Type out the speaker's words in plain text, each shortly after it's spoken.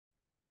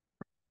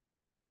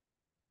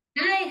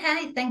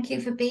Hi. Thank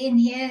you for being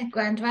here.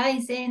 Grand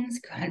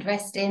risings, grand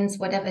restings,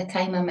 whatever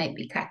time I might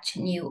be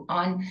catching you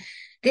on.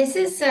 This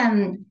is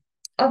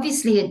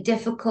obviously a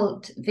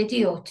difficult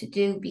video to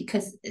do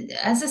because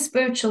as a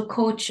spiritual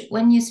coach,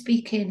 when you're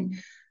speaking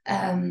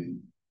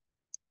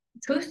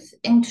truth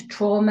into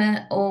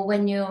trauma, or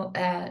when you're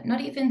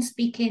not even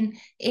speaking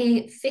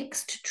a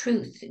fixed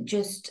truth,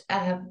 just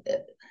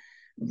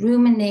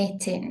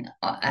ruminating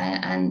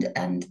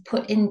and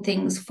putting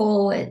things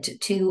forward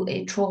to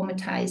a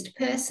traumatized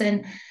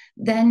person,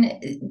 then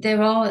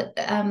there are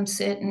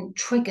certain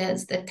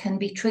triggers that can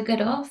be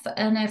triggered off,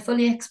 and I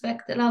fully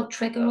expect that I'll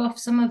trigger off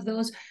some of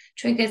those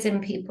triggers in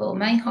people.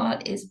 My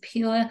heart is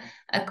pure.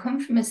 I come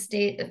from a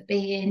state of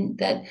being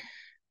that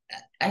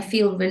I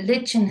feel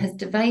religion has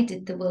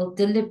divided the world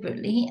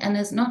deliberately and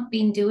has not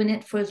been doing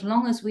it for as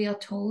long as we are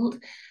told,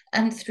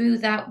 and through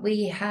that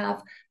we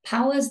have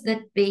powers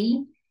that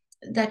be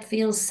that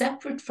feel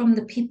separate from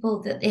the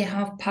people that they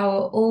have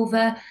power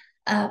over,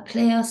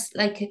 play us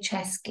like a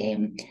chess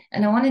game.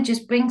 And I want to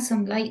just bring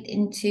some light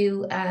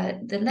into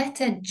the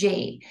letter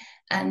J.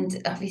 And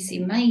obviously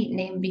my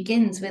name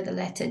begins with the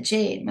letter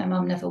J. My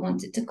mom never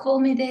wanted to call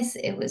me this.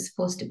 It was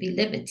supposed to be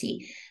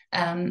Liberty.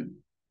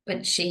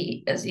 But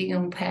she, as a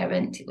young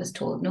parent, was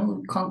told, no,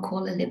 you can't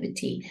call her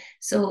Liberty.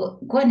 So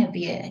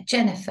Guinevere,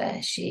 Jennifer,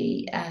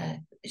 she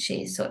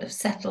sort of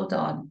settled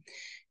on.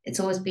 It's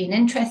always been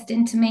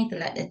interesting to me, the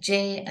letter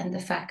J, and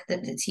the fact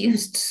that it's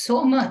used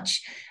so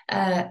much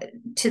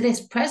to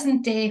this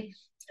present day.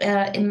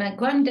 In my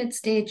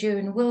granddad's day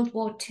during World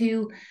War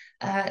II,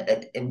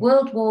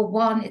 World War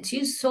One, it's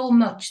used so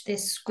much,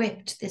 this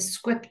script, this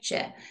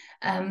scripture,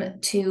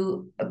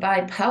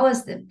 by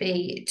powers that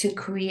be, to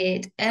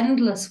create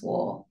endless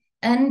war,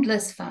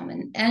 endless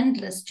famine,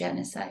 endless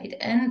genocide,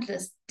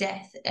 endless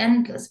death,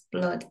 endless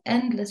blood,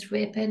 endless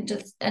rape,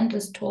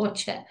 endless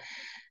torture.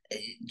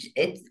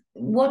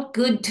 What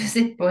good does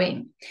it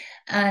bring?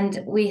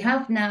 And we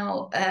have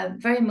now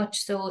very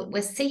much so,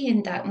 we're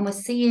seeing that, and we're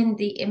seeing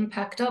the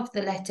impact of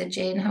the letter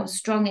J and how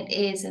strong it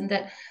is, and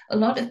that a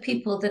lot of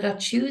people that are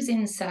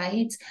choosing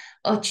sides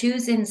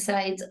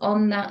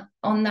on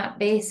that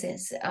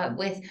basis,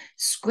 with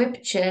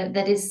scripture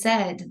that is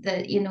said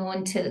that, you know,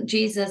 until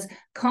Jesus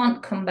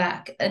can't come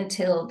back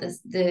until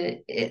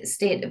the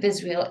state of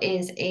Israel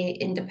is a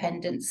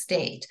independent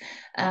state,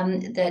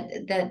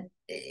 that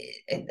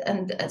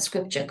and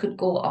scripture could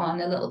go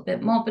on a little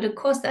bit more, but of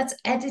course that's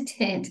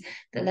edited.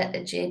 The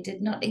letter J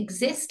did not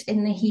exist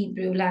in the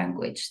Hebrew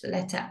language. The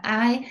letter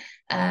I,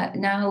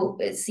 now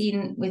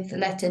seen with the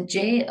letter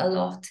J a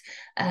lot,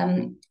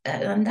 and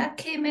that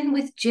came in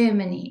with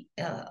Germany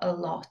a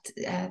lot,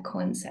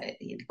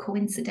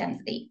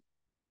 coincidentally.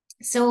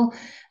 So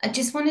I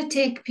just want to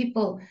take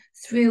people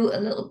through a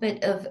little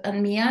bit of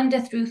and meander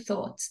through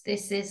thoughts.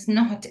 This is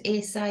not a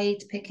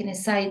side, picking a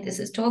side. This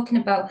is talking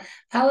about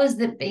powers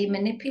that be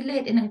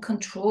manipulating and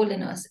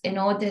controlling us in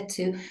order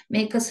to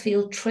make us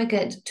feel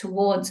triggered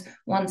towards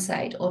one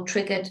side or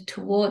triggered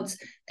towards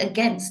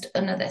against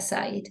another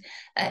side,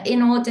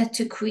 in order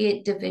to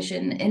create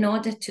division, in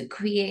order to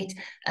create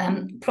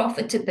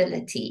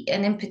profitability.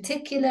 And in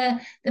particular,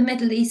 the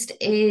Middle East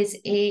is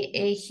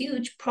a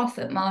huge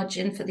profit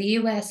margin for the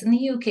US and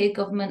the UK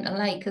government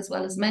alike, as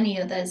well as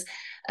many others,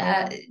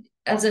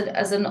 as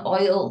an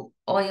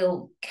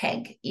oil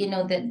keg, you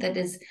know, that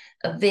is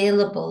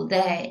available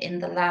there in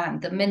the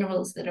land, the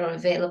minerals that are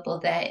available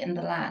there in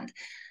the land.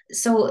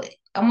 So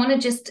I want to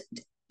just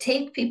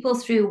take people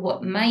through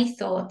what my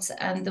thoughts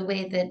and the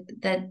way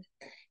that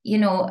you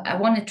know, I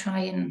want to try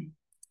and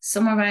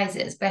summarize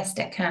it as best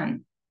I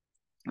can.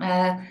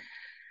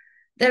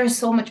 There is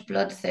so much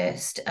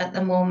bloodthirst at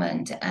the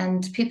moment,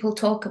 and people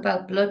talk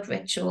about blood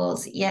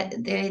rituals, yet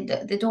they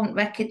don't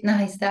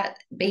recognize that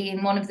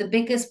being one of the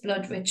biggest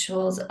blood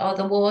rituals are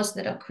the wars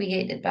that are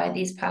created by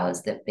these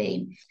powers that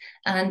be.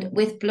 And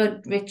with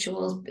blood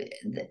rituals,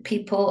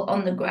 people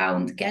on the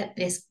ground get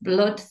this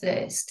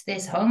bloodthirst,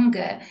 this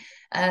hunger,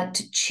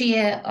 to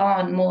cheer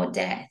on more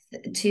death,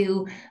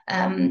 to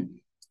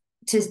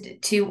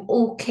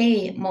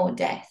okay more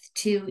death,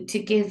 to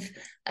give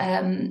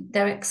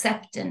their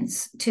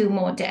acceptance to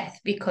more death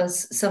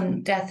because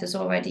some death has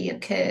already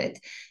occurred.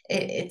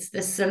 It's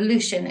the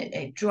solution.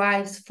 It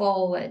drives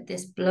forward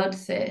this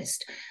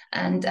bloodthirst,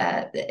 and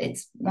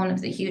it's one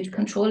of the huge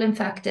controlling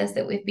factors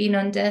that we've been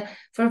under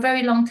for a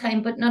very long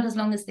time, but not as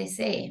long as they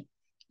say.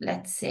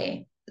 Let's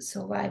say.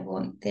 So why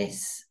won't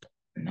this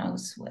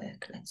mouse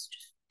work? Let's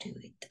just do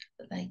it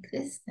like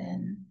this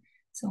then.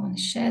 So I want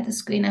to share the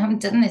screen. I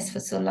haven't done this for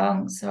so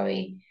long,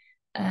 sorry.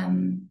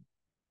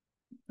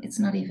 It's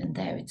not even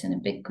there. It's in a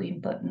big green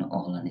button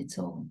all on its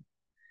own.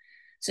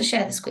 So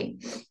share the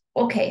screen.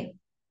 Okay.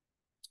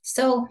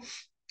 So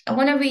I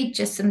want to read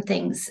just some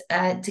things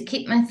to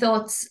keep my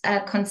thoughts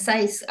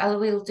concise. I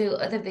will do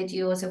other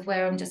videos of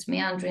where I'm just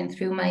meandering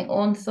through my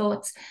own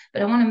thoughts,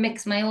 but I want to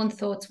mix my own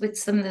thoughts with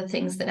some of the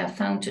things that I've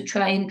found to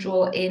try and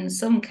draw in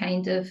some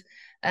kind of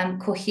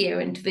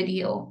coherent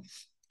video.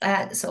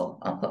 So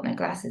I'll put my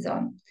glasses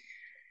on.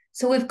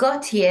 So we've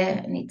got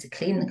here, I need to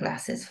clean the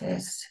glasses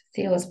first.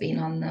 Theo's been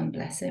on them,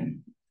 bless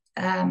him.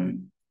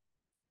 To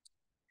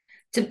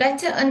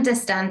better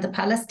understand the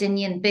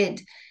Palestinian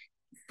bid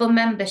for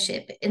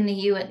membership in the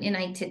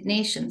United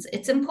Nations,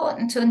 it's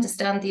important to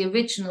understand the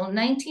original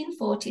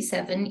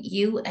 1947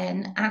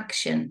 UN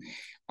action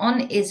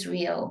on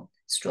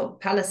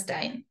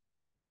Israel/Palestine.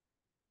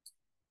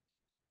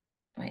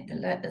 Right, the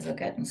letters are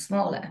getting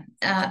smaller.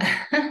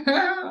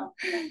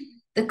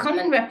 The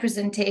common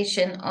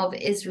representation of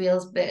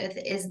Israel's birth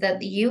is that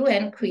the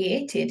UN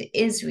created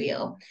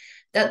Israel,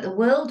 that the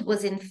world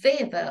was in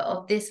favor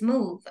of this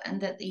move, and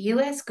that the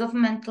US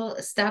governmental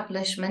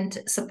establishment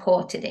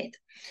supported it.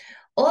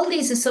 All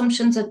these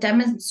assumptions are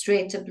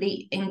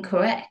demonstrably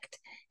incorrect.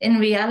 In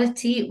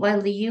reality,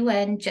 while the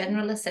UN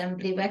General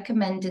Assembly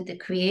recommended the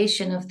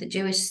creation of the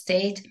Jewish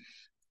state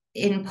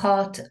in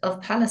part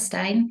of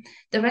Palestine,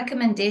 the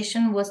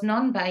recommendation was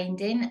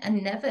non-binding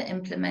and never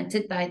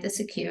implemented by the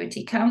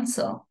Security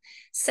Council.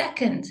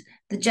 Second,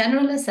 the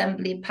General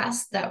Assembly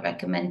passed that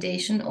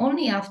recommendation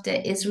only after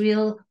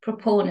Israel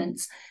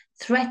proponents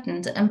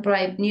threatened and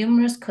bribed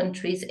numerous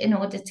countries in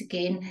order to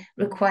gain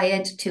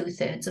required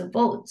 2/3 of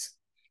votes.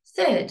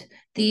 Third,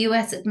 the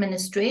US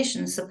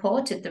administration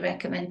supported the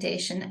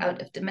recommendation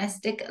out of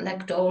domestic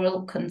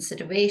electoral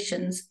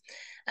considerations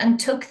and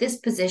took this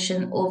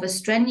position over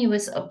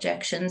strenuous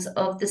objections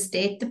of the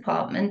State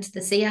Department,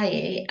 the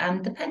CIA,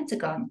 and the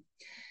Pentagon.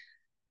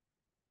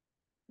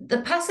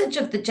 The passage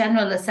of the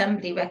General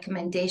Assembly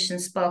recommendation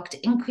sparked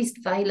increased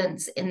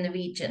violence in the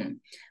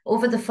region.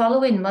 Over the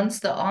following months,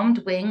 the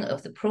armed wing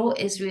of the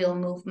pro-Israel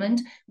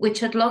movement, which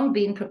had long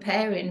been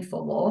preparing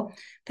for war,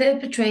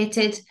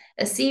 perpetrated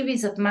a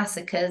series of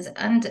massacres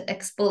and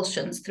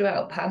expulsions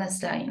throughout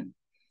Palestine,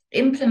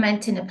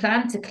 implementing a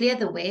plan to clear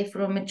the way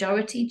for a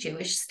majority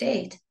Jewish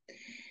state.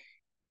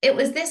 It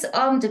was this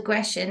armed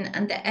aggression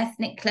and the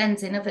ethnic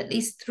cleansing of at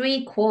least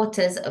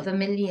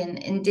 750,000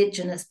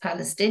 indigenous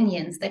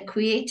Palestinians that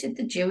created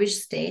the Jewish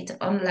state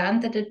on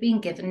land that had been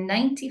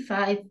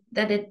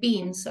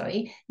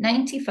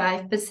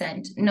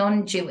 95%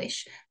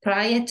 non-Jewish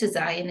prior to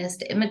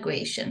Zionist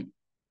immigration.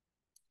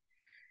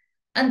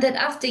 And that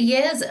after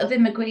years of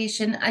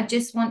immigration, I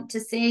just want to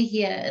say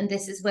here, and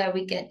this is where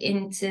we get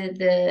into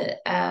the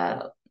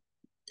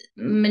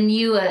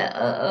manure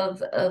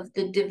of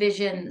the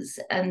divisions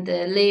and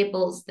the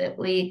labels that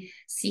we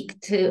seek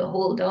to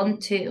hold on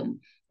to,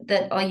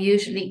 that are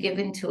usually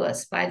given to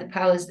us by the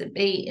powers that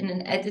be in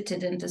an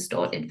edited and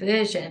distorted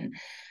version.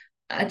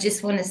 I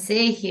just want to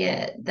say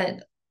here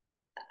that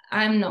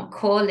I'm not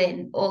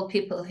calling all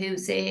people who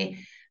say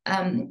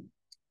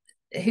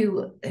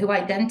who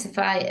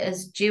identify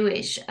as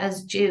Jewish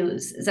as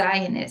Jews,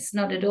 Zionists,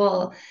 not at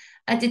all.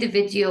 I did a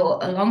video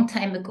a long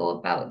time ago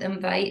about them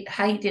by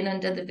hiding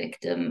under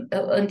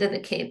the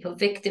cape of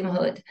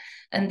victimhood.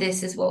 And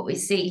this is what we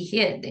see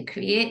here. They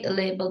create a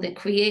label, they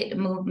create a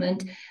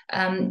movement,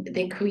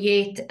 they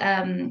create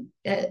an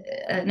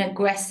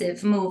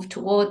aggressive move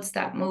towards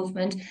that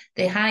movement,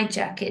 they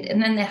hijack it,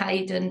 and then they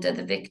hide under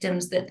the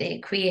victims that they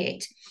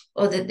create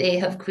or that they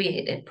have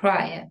created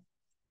prior.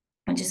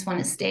 I just want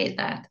to state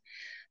that.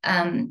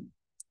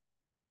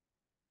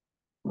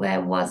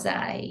 Where was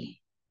I?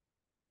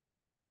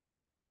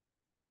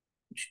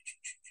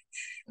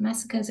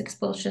 Massacres,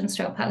 expulsions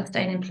throughout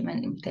Palestine,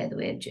 implementing clear the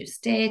way of Jewish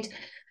state.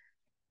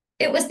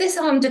 It was this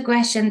armed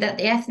aggression that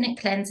the ethnic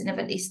cleansing of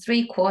at least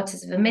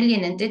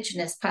 750,000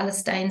 indigenous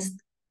Palestinians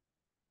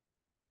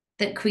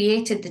that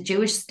created the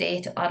Jewish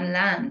state on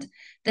land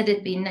that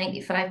had been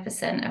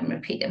 95%, I'm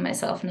repeating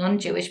myself,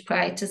 non-Jewish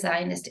prior to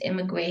Zionist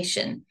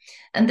immigration,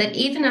 and that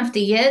even after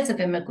years of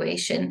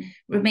immigration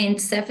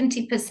remained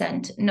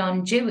 70%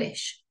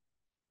 non-Jewish.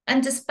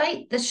 And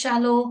despite the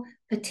shallow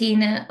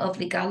patina of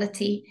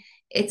legality,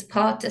 its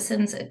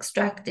partisans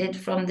extracted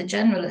from the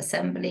General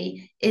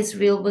Assembly,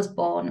 Israel was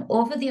born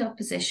over the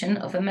opposition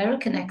of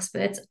American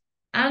experts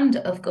and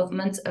of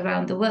governments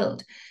around the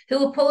world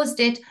who opposed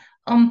it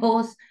on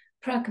both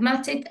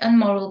pragmatic and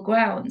moral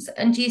grounds.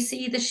 And you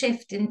see the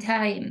shift in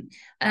time,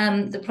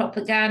 the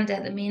propaganda,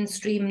 the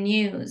mainstream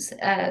news,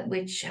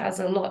 which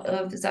has a lot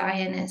of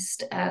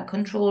Zionist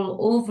control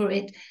over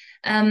it.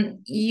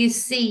 You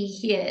see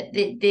here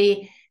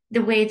the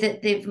way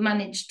that they've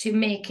managed to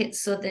make it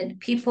so that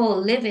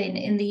people living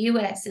in the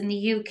US and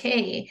the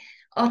UK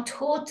are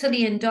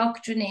totally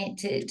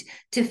indoctrinated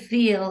to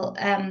feel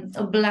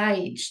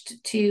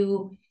obliged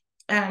to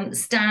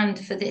stand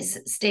for this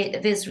state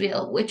of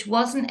Israel, which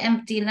wasn't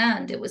empty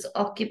land, it was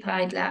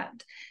occupied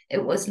land.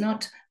 It was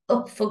not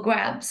up for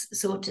grabs,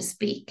 so to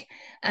speak.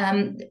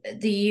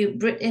 The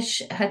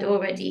British had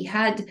already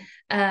had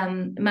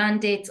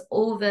mandates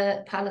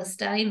over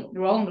Palestine,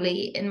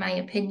 wrongly, in my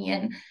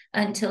opinion,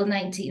 until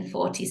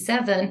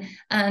 1947.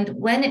 And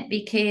when it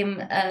became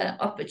an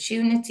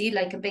opportunity,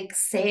 like a big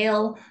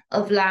sale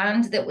of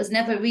land that was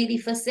never really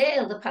for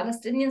sale, the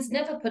Palestinians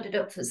never put it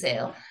up for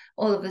sale.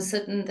 All of a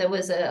sudden, there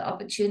was an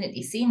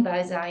opportunity seen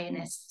by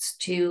Zionists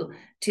to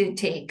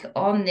take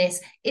on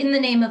this in the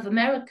name of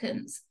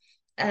Americans.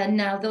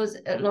 now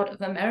a lot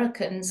of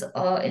Americans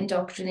are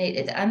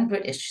indoctrinated, and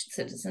British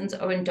citizens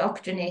are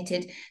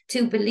indoctrinated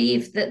to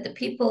believe that the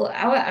people,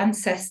 our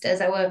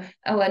ancestors, our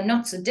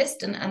not so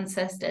distant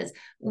ancestors,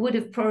 would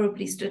have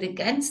probably stood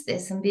against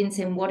this and been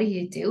saying, what are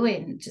you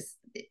doing?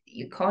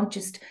 You can't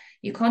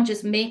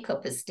just make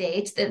up a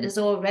state that is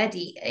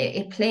already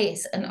a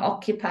place, an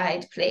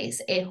occupied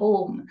place, a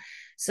home.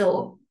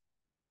 So,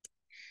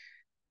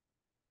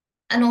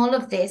 and all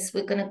of this,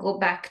 we're going to go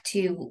back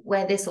to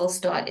where this all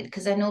started,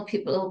 because I know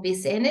people will be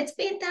saying it's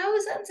been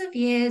thousands of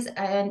years.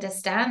 I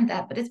understand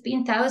that, but it's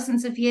been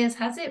thousands of years.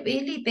 Has it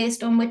really?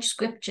 Based on which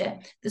scripture?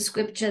 The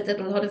scripture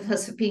that a lot of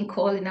us have been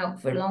calling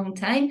out for a long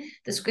time,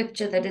 the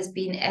scripture that has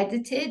been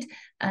edited,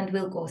 and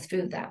we'll go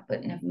through that,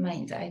 but never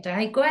mind. I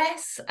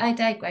digress. I'm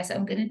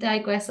going to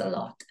digress a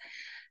lot.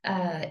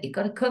 You've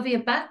got to cover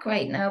your back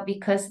right now,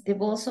 because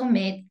they've also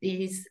made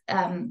these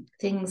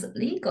things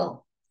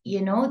legal.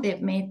 You know,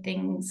 they've made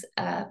things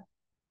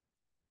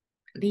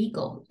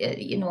legal.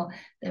 You know,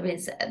 there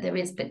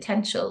is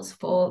potentials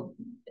for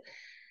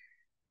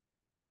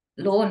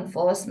law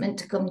enforcement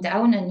to come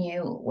down on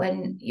you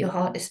when your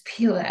heart is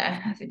pure. I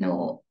have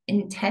no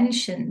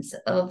intentions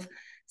of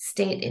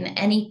stating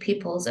any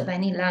peoples of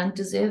any land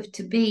deserve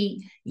to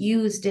be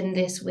used in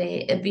this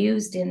way,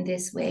 abused in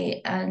this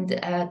way, and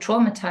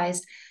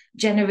traumatized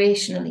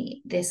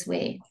generationally this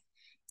way.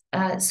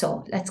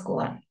 So let's go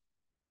on.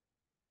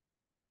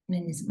 I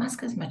mean, this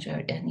mask is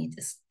majority. I need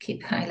to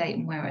keep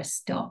highlighting where I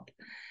stop.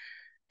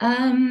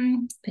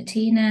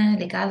 Patina,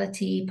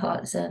 legality,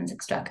 partisans,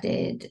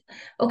 extracted.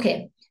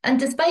 Okay. And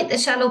despite the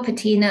shallow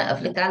patina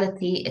of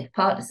legality, its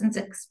partisans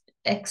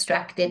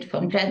extracted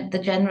from the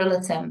General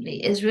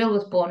Assembly, Israel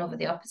was born over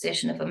the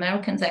opposition of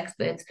Americans,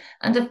 experts,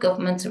 and of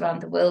governments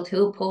around the world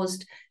who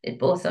opposed it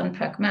both on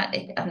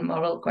pragmatic and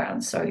moral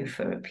grounds. Sorry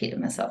for repeating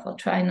myself. I'll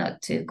try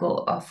not to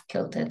go off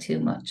kilter too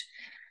much.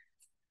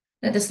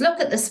 Let us look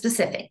at the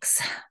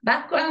specifics.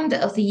 Background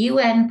of the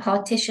UN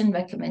partition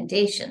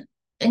recommendation.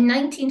 In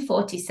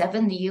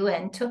 1947, the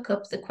UN took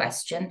up the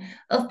question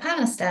of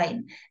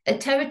Palestine, a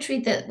territory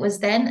that was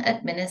then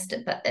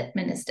administered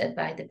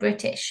by the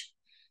British.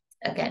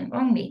 Again,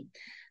 wrongly.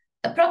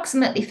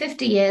 Approximately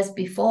 50 years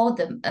before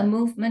them, a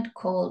movement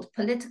called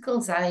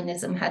political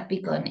Zionism had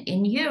begun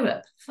in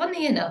Europe.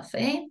 Funny enough,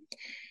 eh?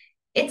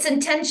 Its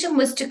intention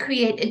was to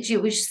create a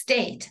Jewish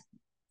state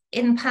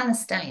in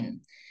Palestine,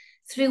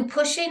 through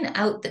pushing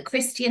out the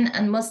Christian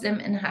and Muslim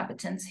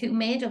inhabitants who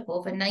made up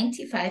over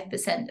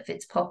 95% of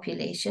its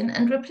population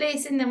and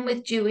replacing them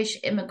with Jewish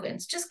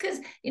immigrants. Just because,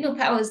 you know,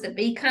 powers that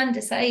be can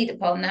decide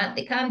upon that.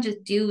 They can't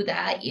just do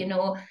that, you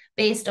know,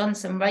 based on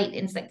some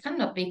writings that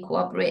cannot be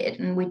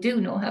corroborated and we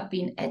do know have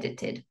been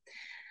edited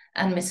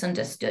and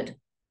misunderstood.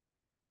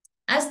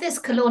 As this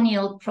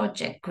colonial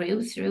project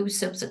grew through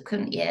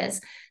subsequent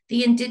years,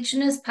 the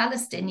indigenous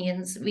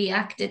Palestinians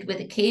reacted with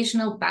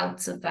occasional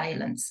bouts of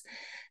violence.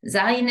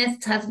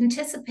 Zionists had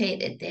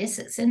anticipated this,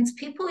 since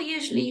people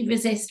usually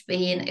resist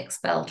being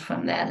expelled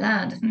from their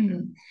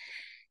land.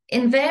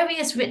 In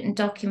various written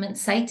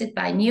documents cited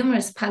by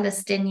numerous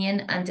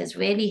Palestinian and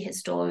Israeli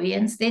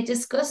historians, they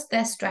discussed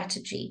their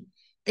strategy.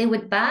 They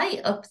would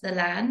buy up the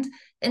land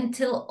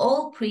until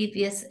all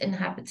previous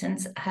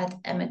inhabitants had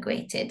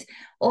emigrated,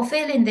 or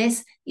failing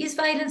this, use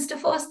violence to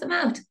force them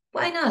out.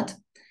 Why not?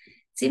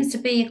 Seems to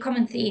be a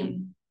common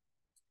theme.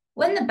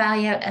 When the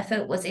buyout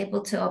effort was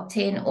able to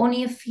obtain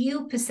only a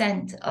few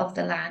 % of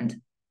the land,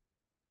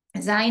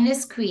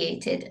 Zionists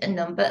created a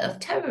number of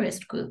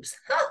terrorist groups,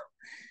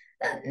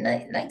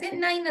 like the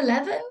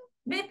 9/11,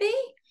 maybe,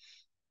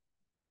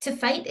 to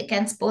fight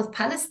against both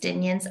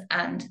Palestinians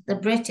and the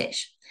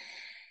British.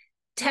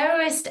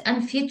 Terrorist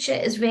and future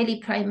Israeli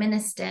Prime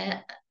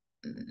Minister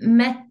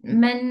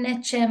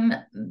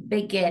Menachem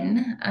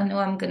Begin, I know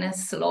I'm going to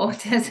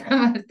slaughter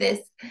some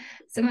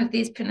of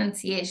these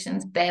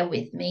pronunciations, bear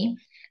with me,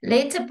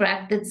 later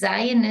bragged that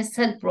Zionists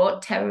had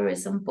brought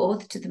terrorism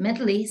both to the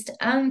Middle East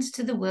and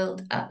to the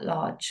world at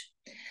large.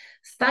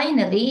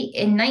 Finally,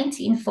 in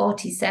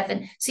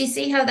 1947, so you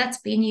see how that's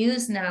been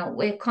used now.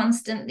 We're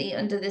constantly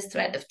under this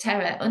threat of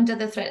terror. Under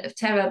the threat of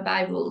terror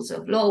by rules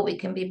of law, we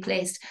can be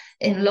placed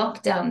in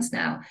lockdowns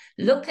now.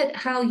 Look at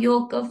how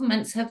your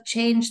governments have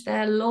changed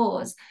their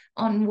laws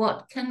on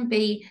what can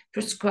be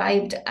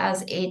prescribed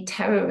as a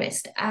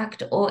terrorist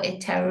act or a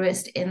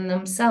terrorist in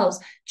themselves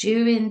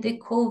during the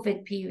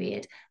COVID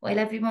period. While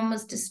everyone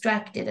was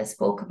distracted, I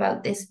spoke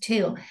about this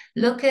too.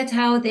 Look at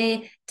how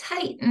they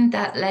tightened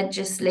that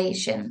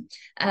legislation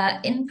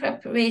in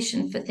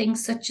preparation for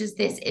things such as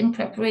this, in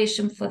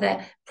preparation for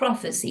their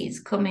prophecies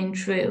coming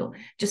true,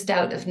 just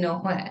out of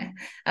nowhere,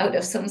 out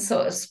of some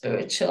sort of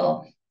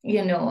spiritual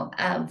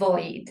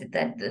void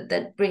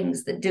that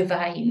brings the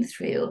divine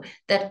through,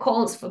 that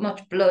calls for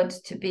much blood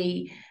to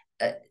be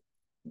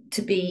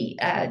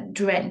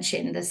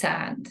drenching the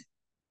sand.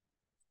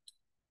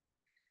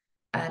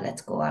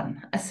 Let's go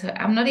on. So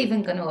I'm not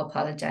even going to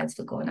apologize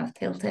for going off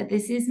kilter.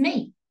 This is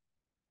me.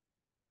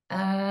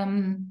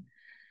 Finally,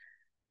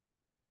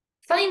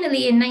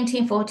 Finally, in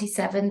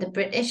 1947, the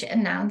British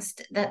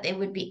announced that they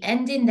would be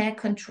ending their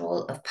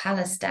control of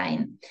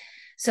Palestine.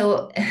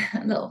 So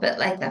a little bit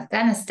like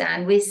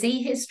Afghanistan, we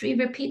see history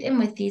repeating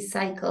with these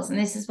cycles. And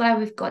this is why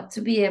we've got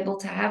to be able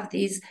to have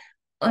these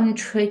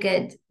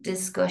untriggered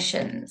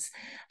discussions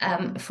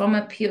from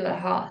a pure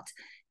heart,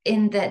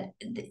 in that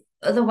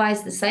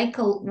otherwise the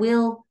cycle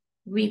will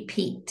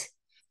repeat.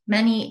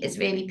 Many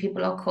Israeli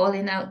people are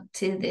calling out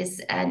to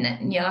this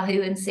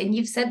Netanyahu and saying,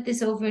 you've said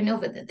this over and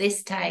over, that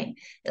this time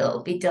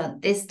it'll be done,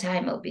 this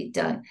time it'll be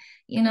done.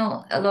 You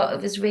know, a lot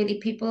of Israeli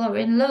people are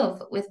in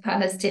love with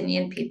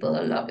Palestinian people.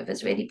 A lot of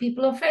Israeli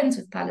people are friends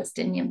with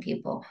Palestinian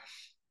people.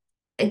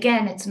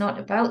 Again, it's not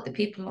about the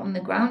people on the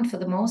ground for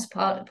the most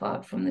part,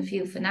 apart from the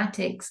few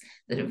fanatics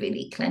that are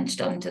really clenched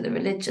onto the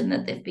religion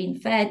that they've been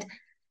fed.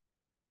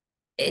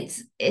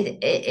 It's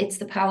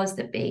the powers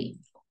that be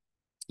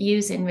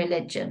using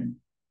religion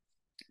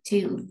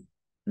to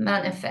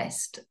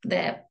manifest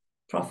their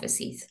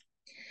prophecies.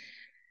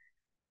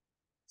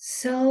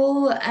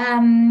 So,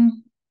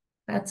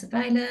 acts of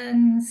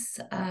violence,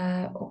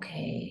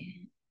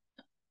 okay.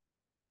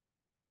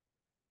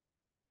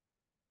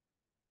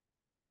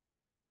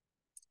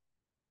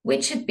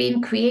 Which had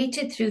been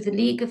created through the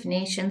League of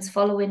Nations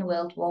following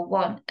World War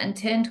I and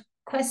turned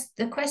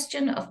the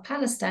question of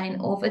Palestine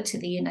over to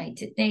the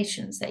United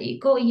Nations. There you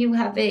go, you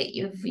have it,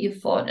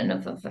 you've fought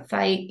enough of a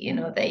fight, you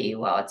know, there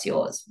you are, it's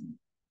yours.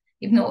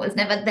 Even though it was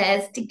never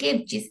theirs to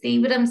give. Do you see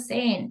what I'm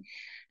saying?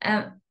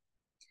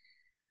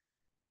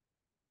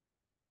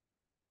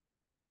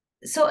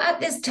 So at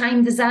this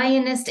time, the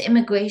Zionist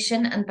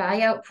immigration and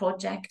buyout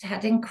project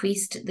had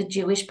increased the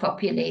Jewish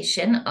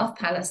population of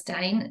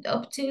Palestine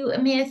up to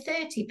a mere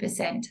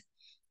 30%,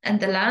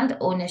 and the land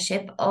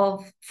ownership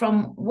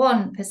from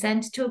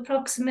 1% to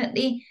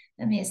approximately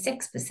a mere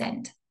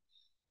 6%.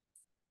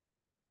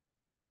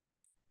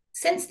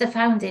 Since the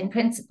founding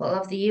principle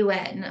of the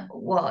UN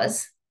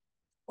was,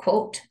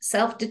 quote,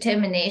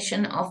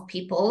 self-determination of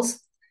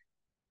peoples,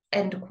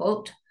 end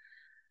quote,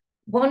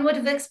 one would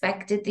have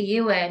expected the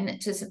UN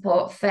to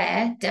support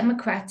fair,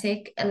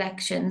 democratic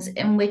elections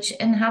in which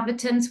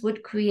inhabitants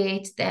would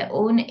create their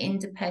own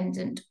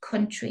independent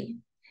country.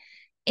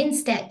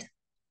 Instead,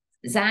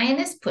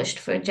 Zionists pushed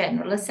for a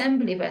General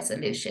Assembly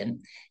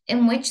resolution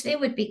in which they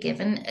would be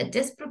given a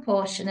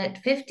disproportionate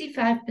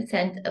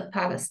 55% of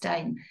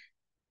Palestine,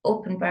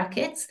 open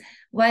brackets.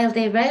 While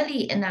they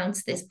rarely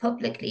announced this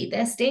publicly,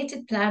 their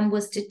stated plan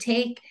was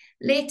to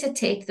later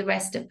take the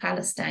rest of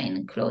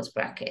Palestine, close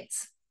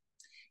brackets.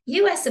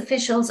 US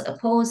officials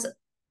oppose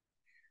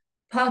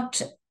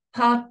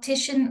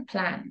partition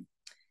plan.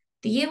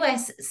 The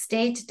US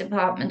State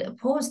Department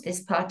opposed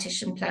this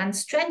partition plan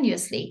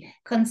strenuously,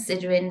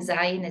 considering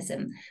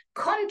Zionism,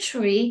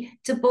 contrary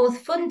to both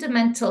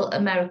fundamental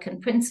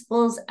American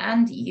principles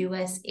and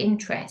US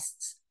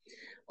interests.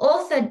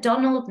 Author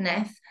Donald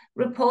Neff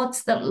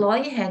reports that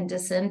Loy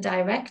Henderson,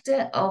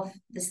 director of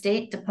the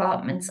State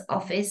Department's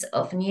Office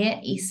of Near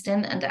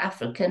Eastern and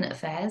African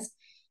Affairs,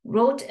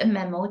 wrote a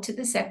memo to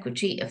the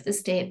Secretary of the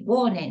State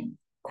warning,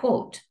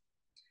 quote,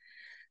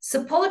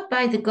 support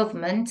by the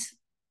government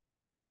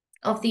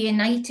of the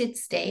United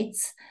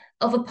States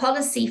of a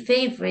policy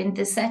favoring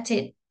the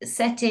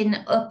setting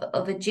up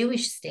of a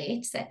Jewish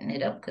state, setting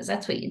it up, because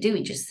that's what you do,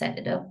 you just set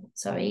it up,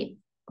 sorry,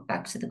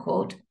 back to the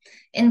quote,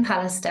 in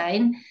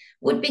Palestine,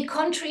 would be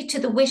contrary to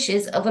the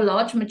wishes of a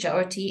large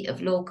majority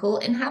of local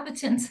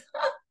inhabitants.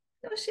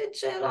 No shit,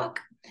 Sherlock.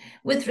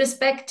 With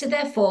respect to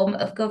their form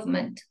of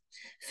government.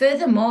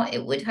 Furthermore,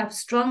 it would have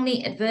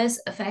strongly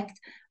adverse effect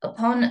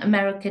upon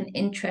American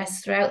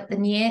interests throughout the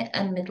Near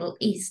and Middle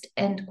East,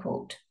 end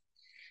quote.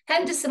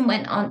 Henderson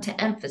went on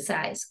to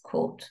emphasize,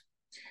 quote,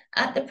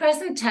 at the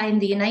present time,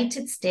 the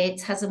United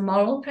States has a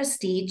moral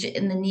prestige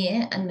in the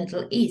Near and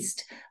Middle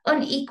East,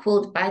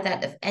 unequaled by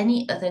that of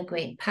any other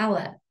great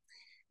power.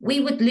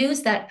 We would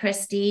lose that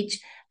prestige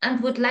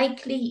and would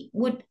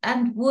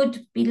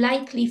be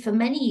likely for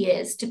many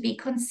years to be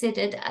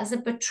considered as a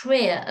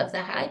betrayer of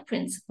the high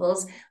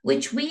principles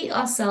which we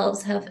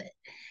ourselves have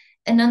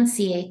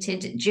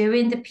enunciated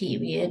during the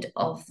period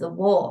of the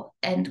war,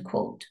 end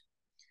quote.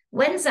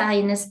 When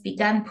Zionists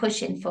began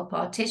pushing for a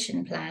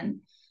partition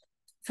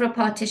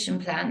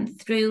plan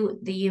through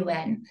the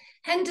UN,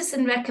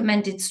 Henderson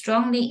recommended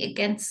strongly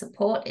against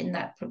support in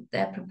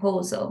their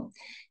proposal.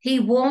 He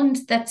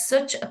warned that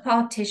such a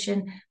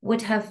partition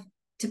would have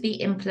to be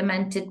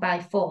implemented by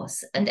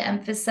force and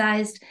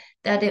emphasized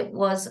that it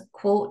was,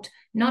 quote,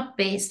 not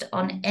based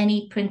on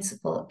any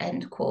principle,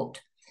 end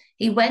quote.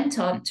 He went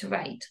on to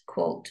write,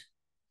 quote,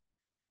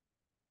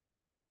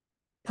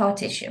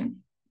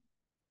 partition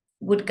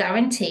would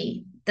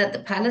guarantee that the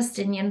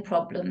Palestinian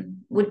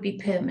problem would be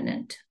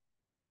permanent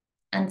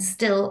and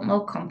still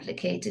more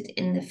complicated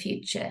in the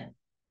future.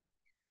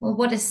 Well,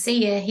 what a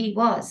seer he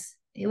was,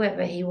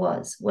 whoever he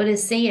was. What a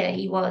seer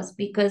he was,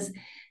 because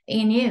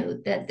he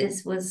knew that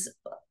this was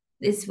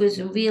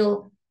a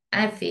real,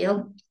 I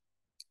feel,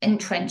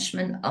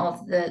 entrenchment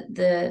of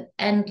the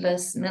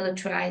endless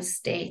militarized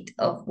state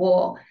of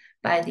war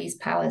by these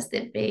powers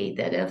that be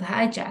that have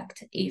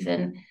hijacked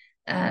even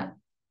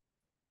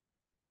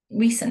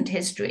recent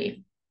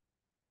history.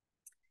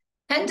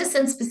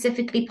 Henderson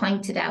specifically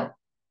pointed out,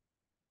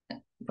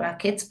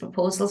 brackets,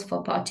 proposals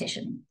for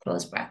partition,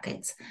 close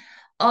brackets,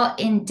 are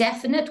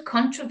indefinite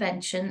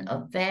contravention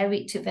of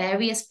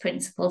various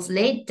principles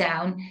laid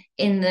down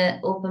in the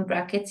open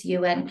brackets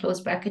UN close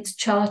brackets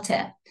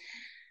charter,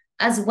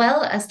 as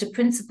well as to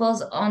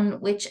principles on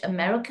which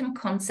American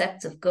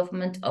concepts of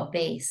government are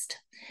based.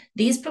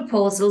 These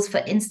proposals, for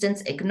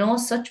instance, ignore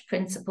such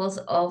principles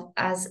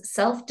as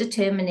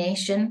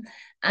self-determination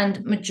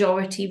and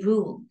majority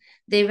rule.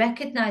 They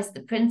recognize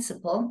the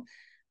principle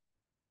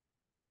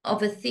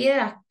of a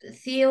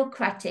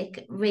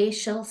theocratic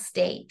racial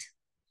state,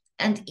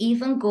 and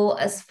even go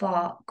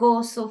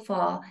so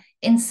far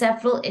in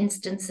several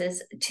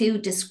instances to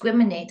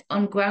discriminate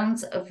on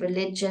grounds of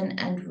religion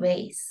and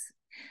race.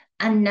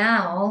 And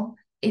now,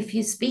 if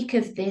you speak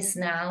of this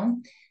now,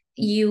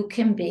 you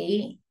can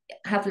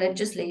have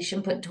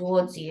legislation put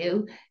towards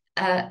you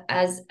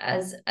as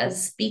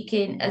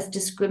speaking as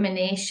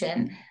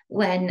discrimination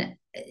when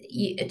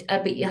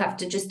but you have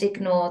to just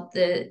ignore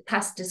the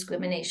past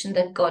discrimination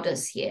that got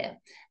us here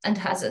and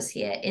has us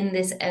here in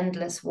this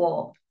endless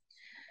war.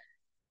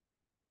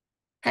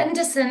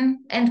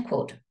 Henderson, end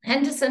quote.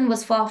 Henderson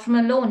was far from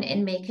alone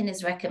in making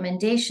his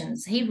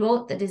recommendations. He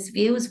wrote that his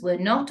views were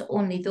not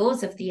only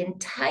those of the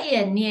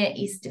entire Near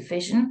East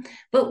Division,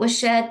 but were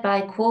shared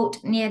by,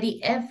 quote,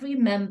 nearly every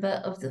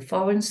member of the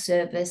Foreign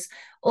Service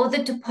or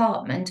the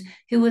department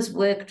who has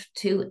worked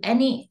to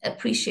any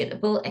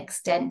appreciable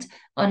extent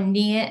on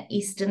Near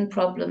Eastern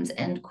problems,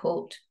 end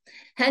quote.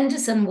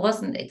 Henderson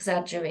wasn't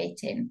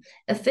exaggerating.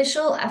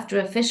 Official after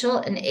official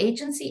and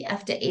agency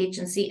after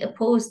agency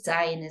opposed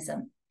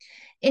Zionism.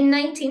 In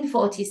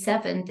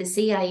 1947, the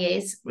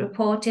CIA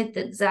reported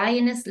that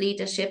Zionist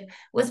leadership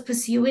was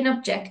pursuing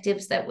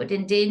objectives that would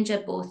endanger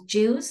both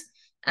Jews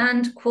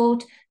and,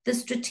 quote, the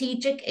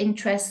strategic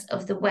interests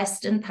of the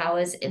Western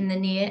powers in the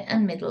Near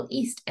and Middle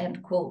East,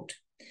 end quote.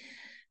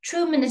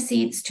 Truman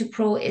accedes to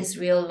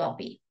pro-Israel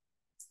lobby.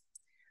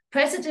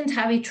 President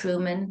Harry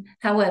Truman,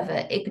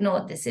 however,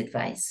 ignored this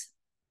advice.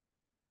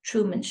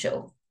 Truman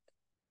Show.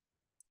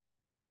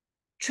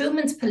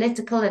 Truman's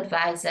political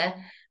advisor,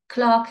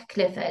 Clark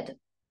Clifford,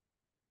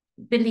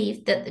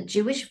 believed that the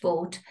Jewish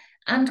vote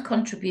and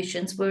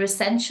contributions were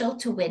essential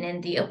to winning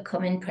the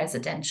upcoming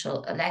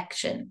presidential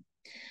election,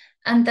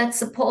 and that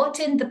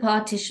supporting the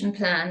partition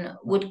plan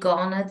would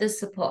garner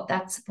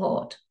that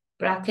support.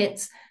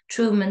 Brackets,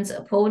 Truman's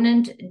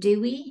opponent,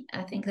 Dewey,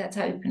 I think that's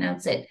how you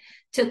pronounce it,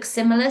 took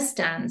similar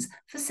stands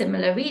for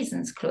similar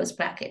reasons, close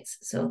brackets.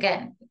 So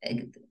again,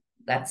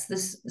 that's the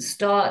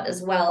start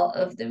as well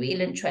of the real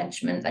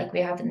entrenchment like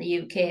we have in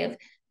the UK of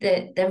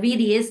there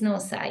really is no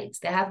sides.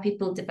 They have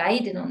people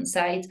divided on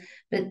sides,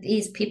 but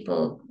these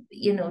people,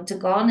 to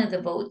garner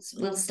the votes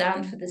will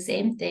stand for the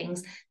same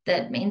things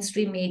that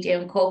mainstream media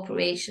and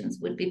corporations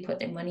would be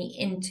putting money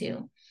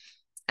into.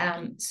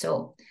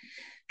 So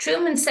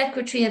Truman's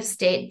Secretary of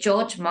State,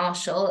 George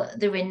Marshall,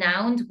 the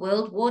renowned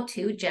World War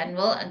II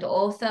general and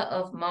author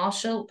of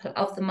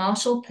the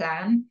Marshall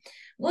Plan,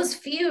 was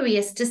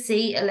furious to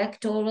see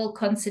electoral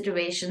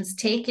considerations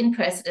taking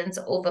precedence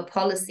over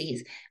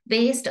policies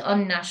based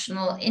on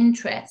national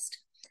interest.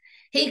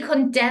 He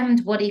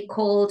condemned what he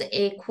called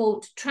a,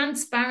 quote,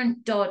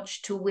 transparent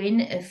dodge to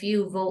win a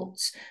few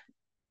votes,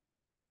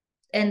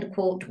 end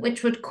quote,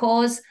 which would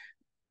cause,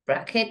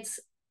 brackets,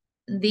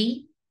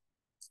 the,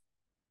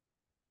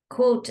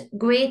 quote,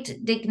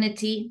 great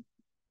dignity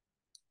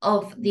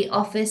of the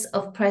office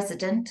of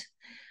president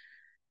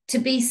to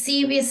be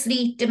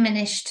seriously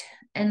diminished,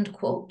 end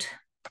quote.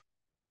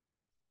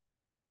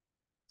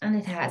 And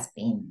it has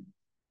been.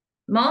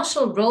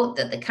 Marshall wrote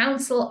that the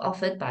counsel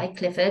offered by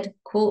Clifford,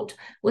 quote,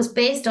 was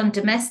based on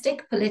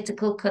domestic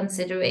political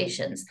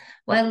considerations,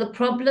 while the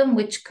problem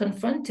which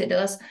confronted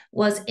us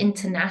was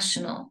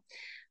international.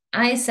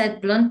 I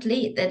said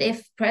bluntly that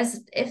if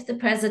the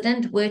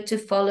president were to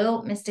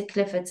follow Mr.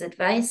 Clifford's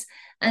advice,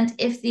 and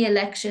if in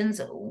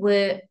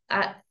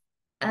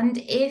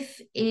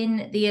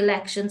the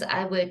elections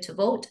I were to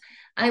vote,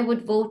 I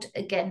would vote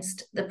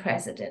against the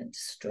president.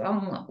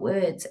 Strong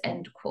words,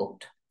 end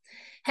quote.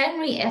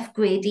 Henry F.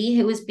 Grady,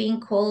 who was being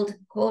called,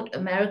 quote,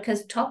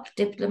 America's top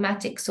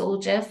diplomatic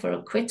soldier for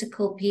a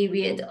critical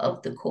period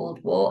of the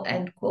Cold War,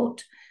 end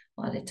quote,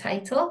 what a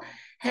title,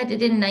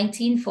 headed in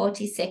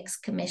 1946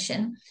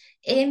 commission,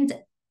 aimed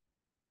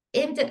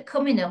at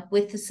coming up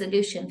with a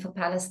solution for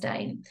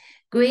Palestine.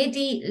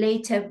 Grady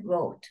later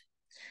wrote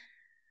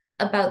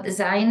about the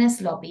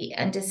Zionist lobby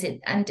and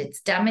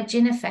its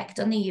damaging effect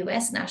on the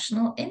US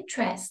national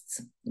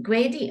interests.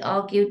 Grady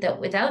argued that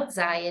without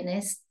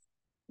Zionist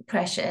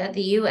pressure,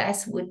 the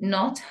US would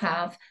not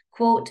have,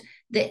 quote,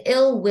 the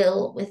ill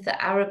will with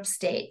the Arab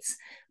states,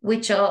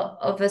 which are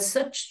of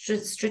such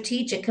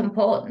strategic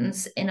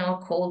importance in our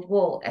Cold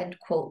War, end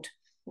quote,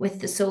 with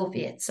the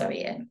Soviets,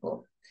 end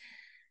quote.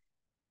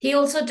 He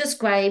also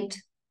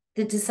described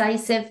the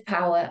decisive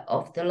power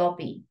of the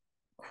lobby.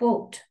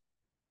 Quote,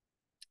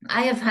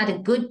 I have had a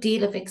good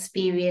deal of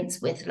experience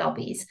with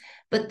lobbies,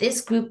 but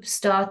this group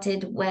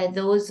started where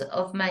those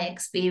of my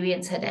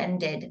experience had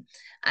ended.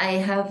 I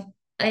have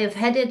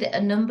headed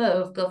a number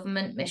of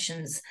government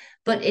missions,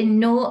 but in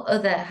no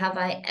other have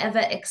I ever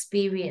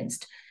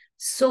experienced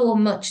so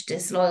much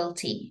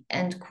disloyalty,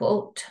 end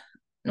quote.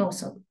 No,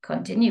 so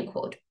continue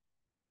quote,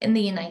 in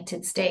the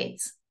United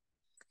States.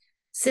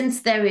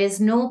 Since there is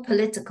no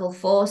political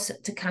force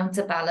to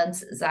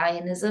counterbalance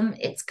Zionism,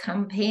 its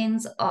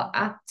campaigns are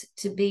apt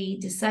to be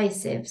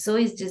decisive. So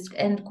he's just,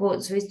 end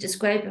quote, so he's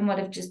describing what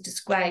I've just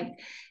described.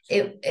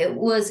 It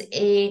was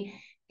a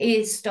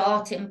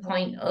starting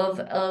point of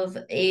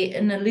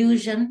an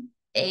illusion,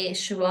 a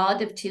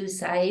charade of two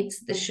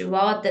sides, the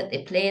charade that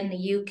they play in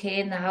the UK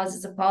in the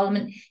Houses of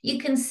Parliament. You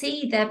can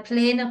see they're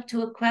playing up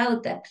to a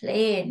crowd, they're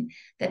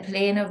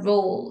playing a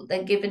role,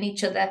 they're giving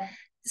each other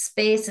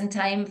space and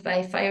time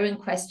by firing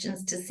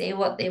questions to say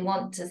what they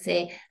want to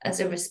say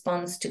as a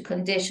response to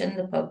condition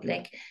the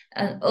public,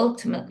 and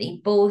ultimately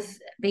both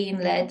being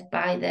led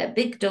by their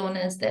big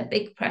donors, their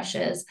big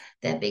pressures,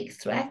 their big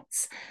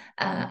threats,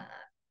 and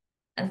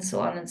so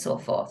on and so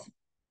forth.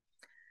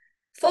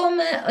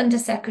 Former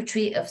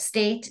Undersecretary of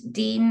State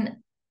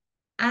Dean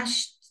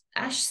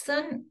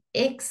Acheson,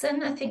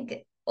 I think,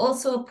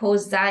 also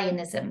opposed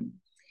Zionism.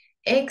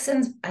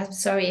 I'm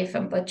sorry if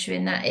I'm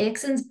butchering that.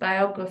 Acherson's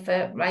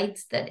biographer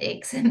writes that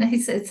Acheson,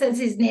 it says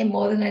his name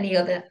more than any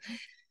other,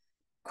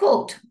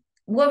 quote,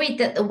 worried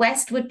that the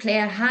West would pay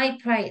a high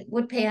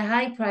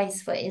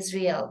price for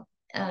Israel.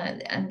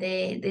 And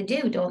they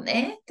do, don't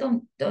they?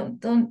 Don't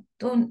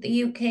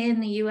the UK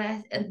and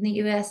the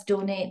US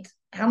donate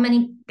how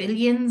many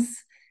billions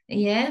a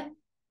year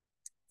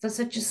for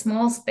such a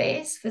small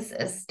space, for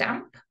a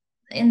stamp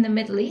in the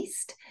Middle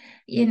East?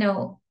 You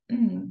know,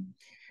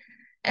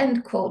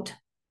 end quote.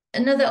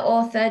 Another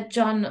author,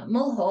 John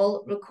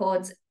Mulhall,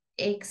 records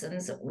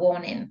Acherson's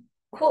warning,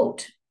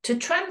 quote, to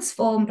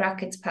transform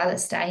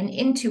Palestine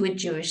into a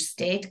Jewish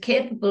state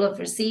capable of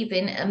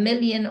receiving 1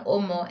 million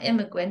or more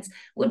immigrants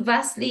would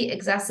vastly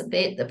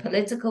exacerbate the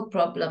political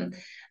problem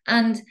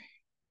and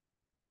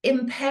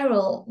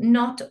imperil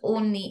not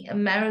only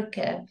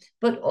America,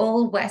 but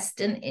all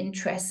Western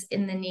interests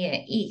in the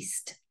Near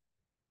East,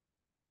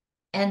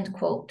 end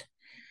quote.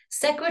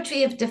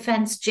 Secretary of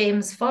Defense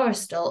James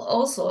Forrestal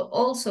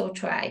also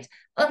tried,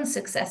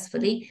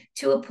 unsuccessfully,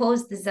 to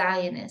oppose the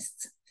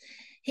Zionists.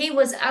 He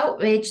was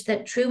outraged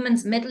that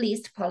Truman's Middle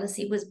East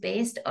policy was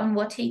based on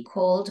what he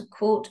called,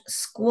 quote,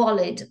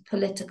 squalid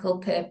political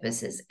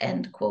purposes,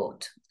 end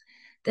quote.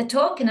 They're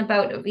talking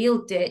about a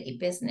real dirty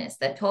business.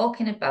 They're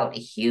talking about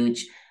a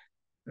huge,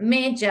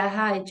 major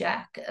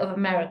hijack of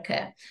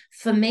America.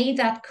 For me,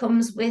 that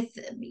comes with,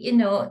 you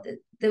know,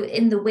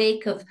 in the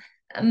wake of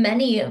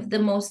many of the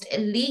most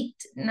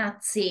elite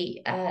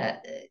Nazi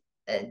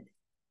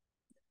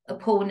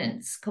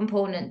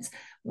components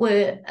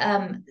were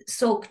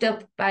soaked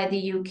up by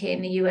the UK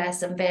and the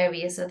US and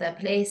various other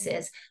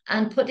places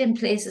and put in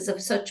places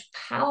of such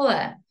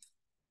power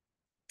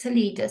to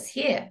lead us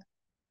here.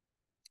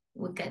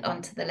 We'll get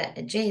on to the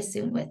letter J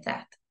soon with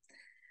that.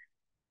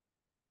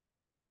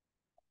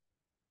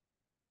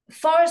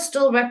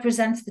 Forrestal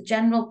represents the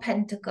general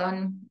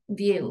Pentagon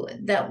view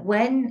that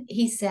when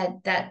he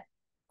said that,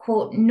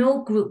 quote,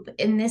 no group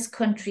in this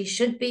country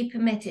should be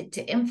permitted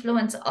to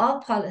influence our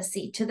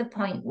policy to the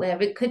point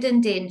where it could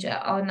endanger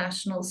our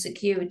national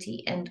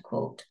security, end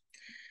quote.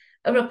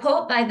 A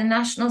report by the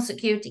National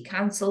Security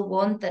Council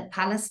warned that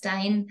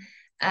Palestine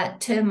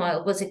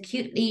turmoil was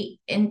acutely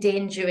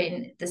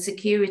endangering the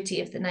security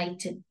of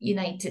the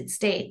United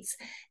States.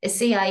 A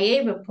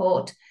CIA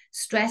report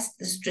stressed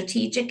the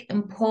strategic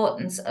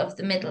importance of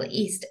the Middle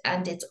East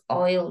and its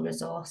oil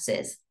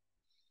resources.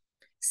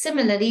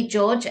 Similarly,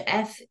 George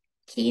F.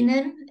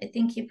 Keenan, I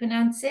think you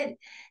pronounce it,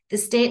 the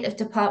State of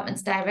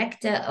Department's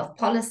Director of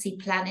Policy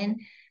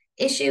Planning,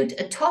 issued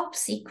a top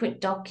secret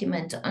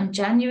document on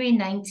January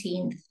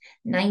 19th,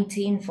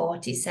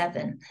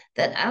 1947,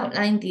 that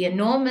outlined the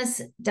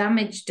enormous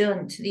damage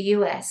done to the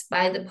US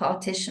by the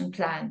partition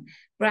plan,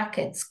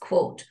 brackets,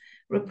 quote,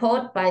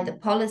 report by the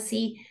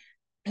policy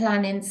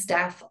planning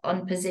staff on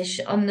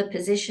the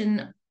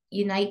position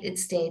United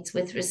States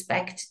with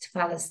respect to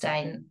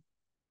Palestine,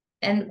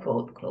 end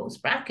quote, close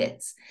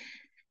brackets.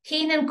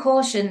 Keenan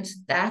cautioned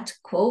that,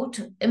 quote,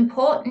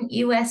 important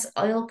US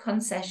oil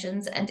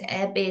concessions and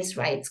airbase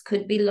rights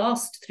could be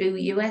lost through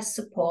US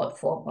support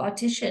for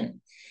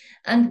partition,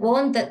 and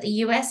warned that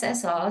the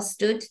USSR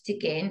stood to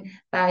gain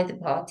by the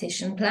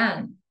partition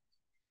plan.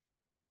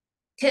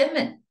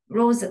 Kermit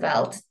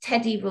Roosevelt,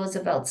 Teddy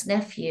Roosevelt's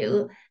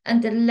nephew,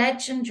 and a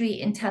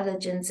legendary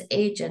intelligence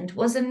agent,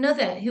 was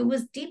another who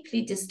was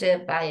deeply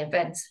disturbed by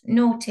events,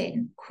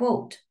 noting,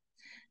 quote,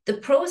 the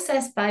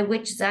process by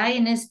which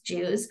Zionist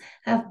Jews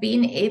have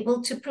been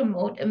able to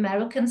promote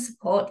American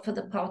support for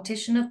the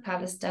partition of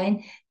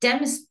Palestine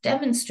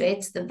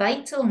demonstrates the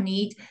vital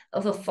need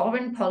of a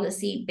foreign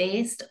policy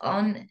based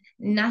on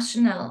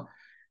national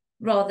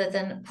rather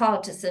than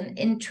partisan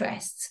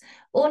interests.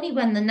 Only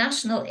when the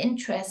national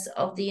interests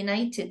of the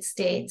United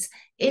States,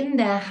 in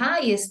their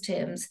highest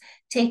terms,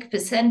 take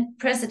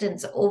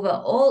precedence over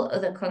all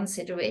other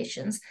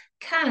considerations,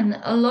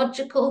 can a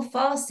logical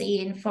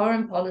far-seeing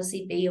foreign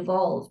policy be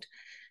evolved?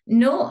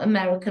 No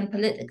American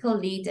political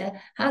leader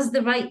has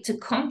the right to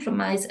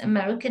compromise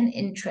American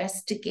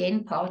interests to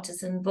gain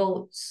partisan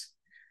votes.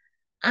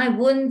 I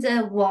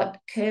wonder what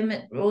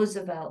Kermit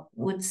Roosevelt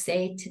would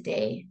say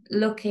today,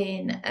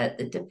 looking at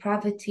the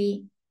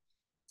depravity,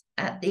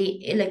 at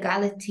the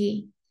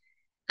illegality,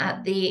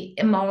 at the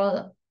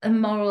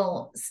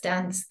immoral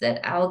stance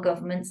that our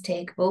governments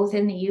take, both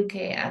in the UK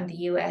and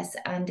the US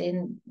and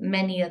in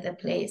many other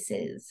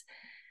places,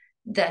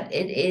 that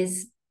it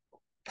is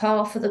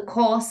par for the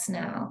course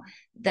now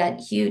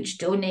that huge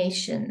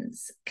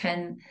donations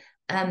can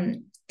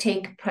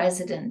take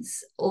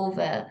precedence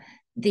over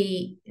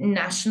the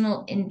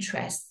national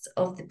interests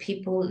of the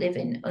people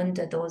living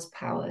under those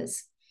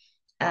powers.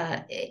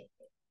 I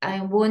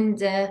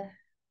wonder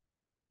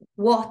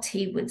what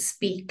he would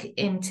speak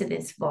into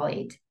this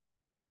void.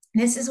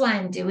 This is why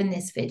I'm doing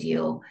this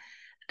video,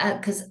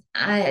 because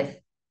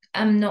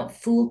I'm not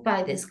fooled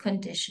by this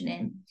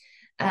conditioning.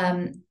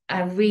 I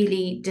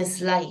really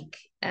dislike,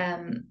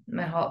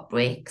 my heart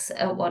breaks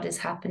at what is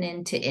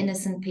happening to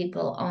innocent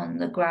people on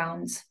the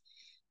grounds.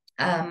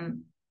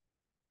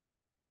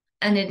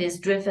 And it is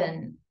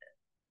driven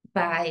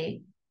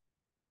by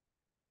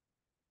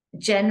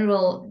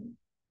generational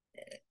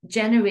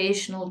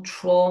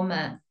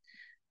trauma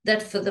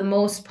that for the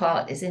most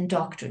part is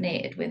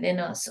indoctrinated within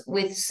us,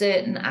 with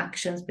certain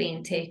actions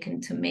being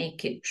taken to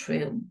make it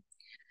true,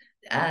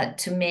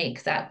 to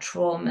make that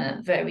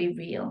trauma very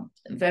real,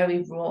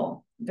 very raw,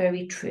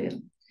 very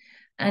true.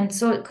 And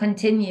so it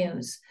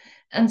continues.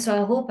 And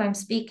so I hope I'm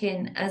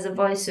speaking as a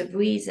voice of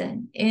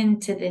reason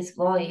into this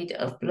void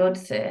of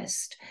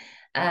bloodthirst,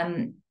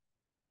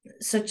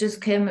 such as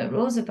Kermit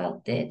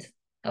Roosevelt did.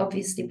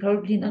 Obviously,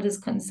 probably not as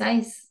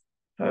concise,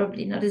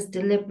 probably not as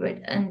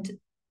deliberate and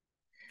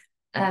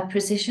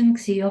precision,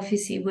 because he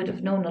obviously would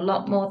have known a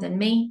lot more than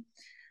me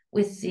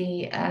with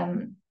the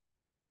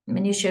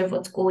minutiae of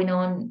what's going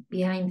on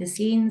behind the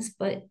scenes.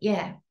 But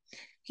yeah,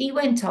 he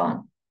went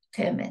on,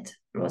 Kermit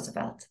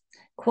Roosevelt,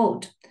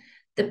 quote,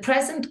 "The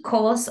present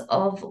course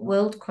of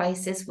world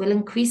crisis will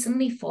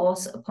increasingly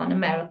force upon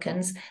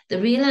Americans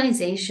the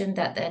realization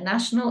that their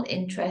national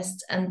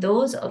interests and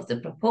those of the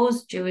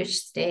proposed Jewish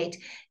state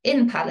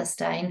in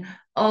Palestine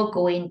are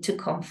going to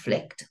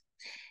conflict.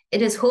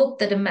 It is hoped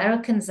that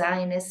American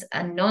Zionists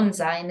and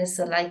non-Zionists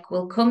alike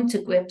will come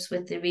to grips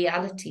with the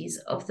realities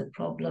of the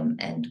problem,"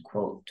 end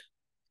quote.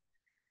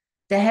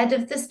 The head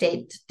of the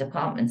State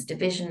Department's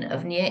Division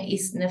of Near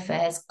Eastern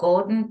Affairs,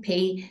 Gordon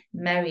P.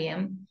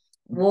 Merriam,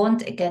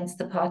 warned against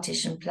the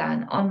partition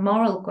plan on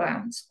moral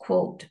grounds,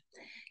 quote,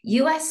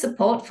 "US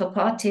support for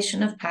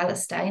partition of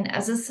Palestine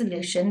as a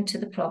solution to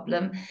the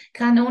problem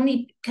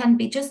can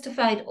be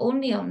justified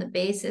only on the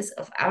basis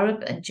of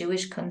Arab and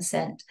Jewish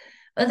consent.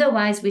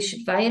 Otherwise, we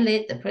should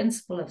violate the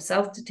principle of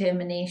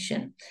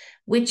self-determination,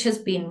 which has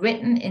been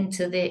written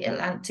into the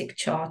Atlantic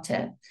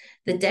Charter,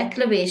 the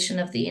Declaration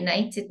of the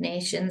United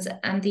Nations,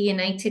 and the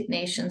United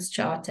Nations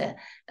Charter,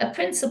 a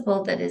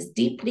principle that is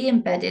deeply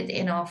embedded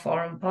in our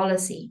foreign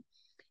policy.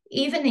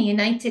 Even the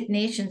United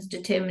Nations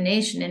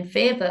determination in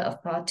favor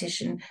of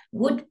partition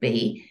would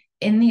be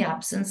in the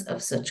absence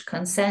of such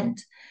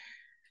consent.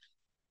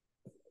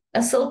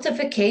 A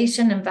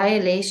stultification and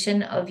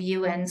violation of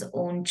UN's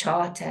own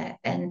charter,"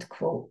 end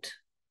quote.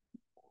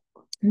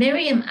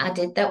 Miriam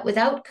added that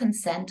without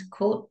consent,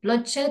 quote,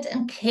 "bloodshed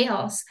and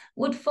chaos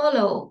would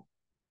follow."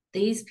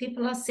 These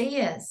people are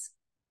seers.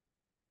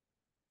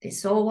 They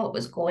saw what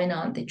was going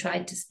on. They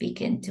tried to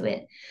speak into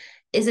it.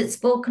 Is it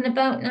spoken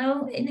about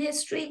now in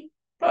history?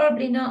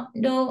 Probably not.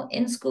 No.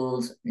 In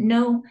schools?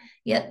 No.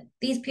 Yet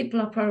these people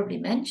are probably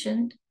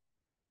mentioned.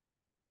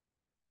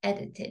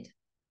 Edited.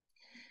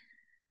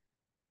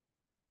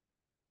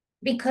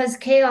 Because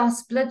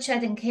chaos,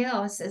 bloodshed and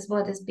chaos is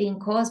what is being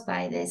caused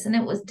by this, and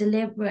it was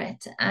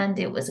deliberate, and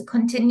it was a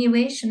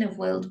continuation of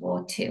World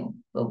War II.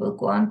 But we'll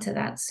go on to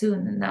that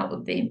soon, and that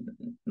would be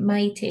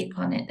my take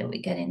on it that we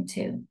get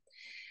into.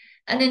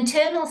 An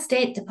internal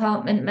State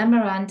Department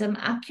memorandum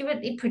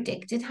accurately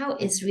predicted how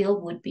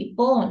Israel would be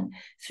born,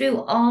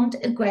 through armed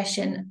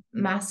aggression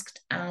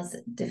masked as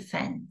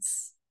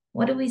defense.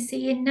 What are we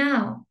seeing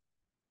now?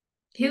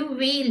 Who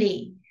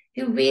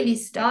really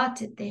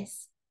started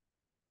this?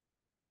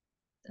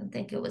 I don't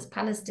think it was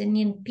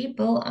Palestinian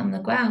people on the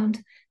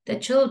ground. Their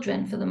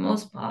children, for the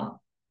most part,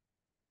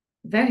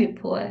 very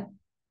poor,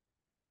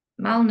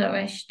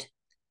 malnourished.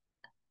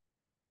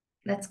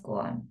 Let's go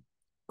on.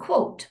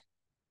 Quote,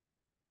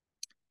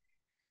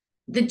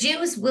 "The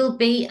Jews will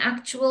be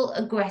actual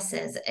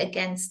aggressors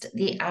against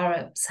the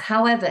Arabs.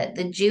 However,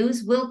 the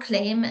Jews will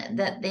claim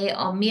that they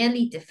are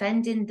merely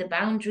defending the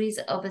boundaries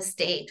of a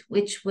state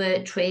which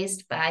were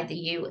traced by the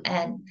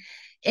UN.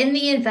 In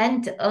the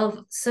event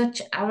of such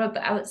Arab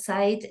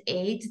outside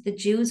aid, the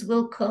Jews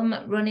will come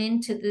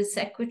running to the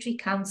Secretary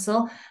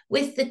Council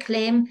with the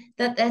claim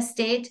that their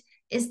state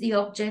is the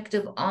object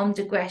of armed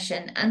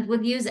aggression and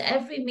will use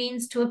every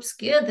means to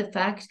obscure the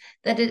fact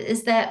that it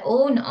is their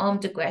own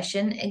armed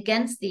aggression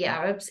against the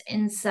Arabs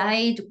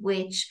inside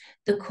which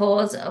the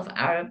cause of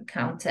Arab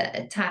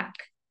counterattack,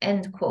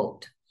 end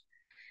quote.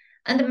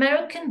 And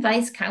American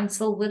Vice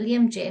Consul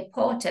William J.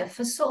 Porter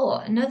foresaw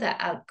another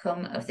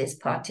outcome of this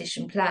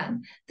partition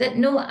plan, that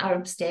no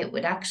Arab state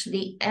would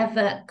actually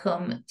ever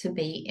come to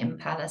be in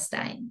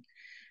Palestine.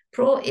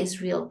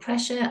 Pro-Israel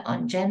pressure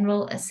on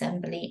General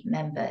Assembly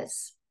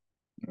members.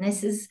 And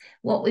this is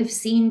what we've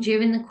seen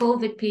during the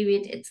COVID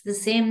period. It's the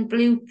same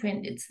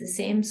blueprint, it's the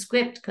same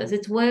script because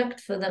it's worked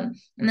for them.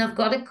 And they've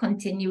got to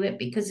continue it,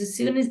 because as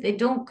soon as they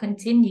don't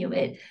continue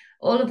it,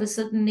 all of a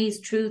sudden these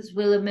truths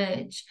will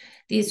emerge.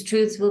 These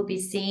truths will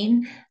be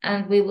seen,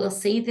 and we will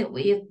see that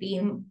we have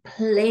been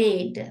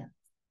played,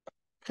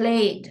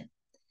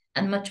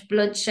 and much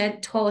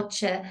bloodshed,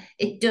 torture.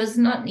 It does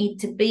not need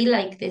to be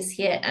like this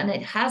here, and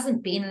it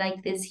hasn't been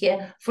like this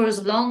here for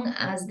as long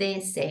as they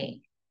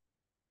say.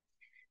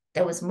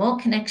 There was more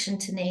connection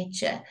to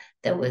nature.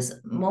 There was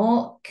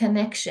more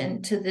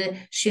connection to the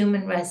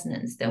Schumann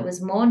resonance. There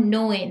was more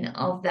knowing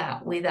of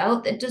that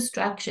without the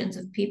distractions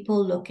of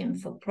people looking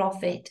for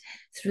profit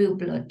through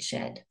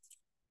bloodshed.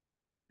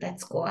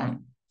 Let's go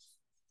on.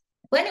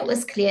 When it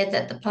was clear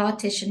that the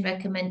partition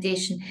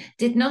recommendation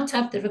did not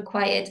have the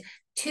required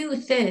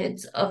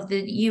 2/3 of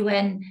the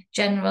UN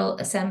General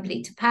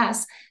Assembly to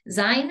pass,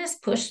 Zionists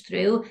pushed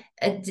through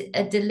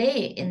a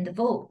delay in the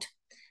vote.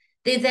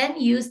 They then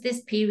used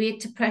this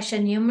period to pressure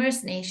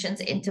numerous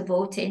nations into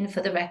voting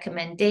for the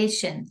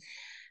recommendation.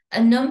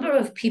 A number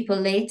of people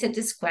later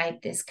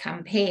described this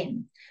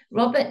campaign.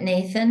 Robert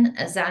Nathan,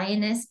 a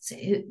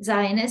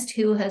Zionist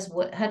who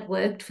had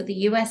worked for the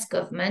US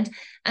government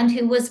and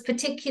who was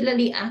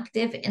particularly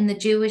active in the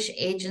Jewish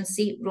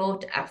Agency,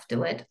 wrote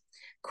afterward,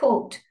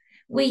 quote,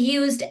 "We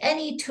used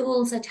any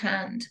tools at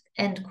hand,"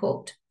 end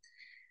quote,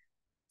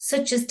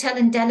 such as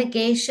telling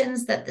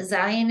delegations that the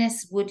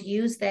Zionists would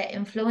use their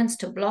influence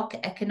to block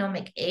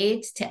economic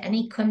aid to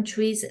any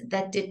countries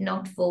that did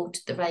not vote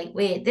the right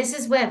way. This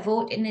is where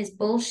voting is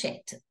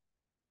bullshit.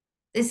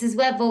 This is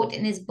where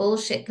voting is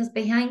bullshit, because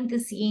behind the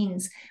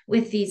scenes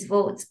with these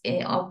votes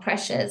are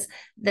pressures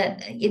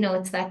that, you know,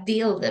 it's that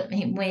deal that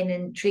Wayne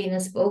and Trina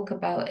spoke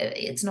about.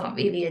 It's not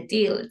really a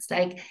deal. It's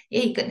like,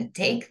 yeah, you're going to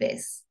take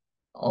this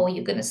or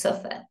you're going to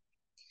suffer.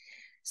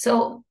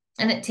 So,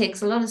 and it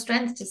takes a lot of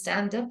strength to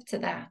stand up to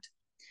that.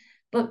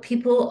 But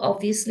people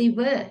obviously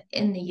were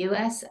in the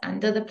US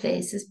and other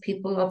places.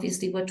 People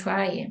obviously were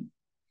trying.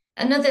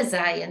 Another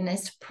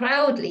Zionist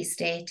proudly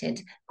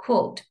stated,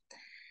 quote,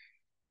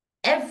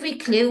 "Every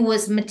clue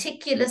was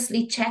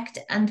meticulously checked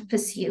and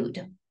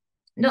pursued.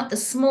 Not the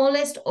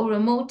smallest or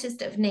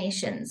remotest of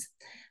nations,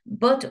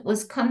 but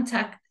was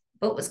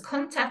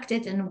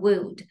contacted and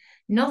wooed.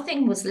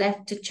 Nothing was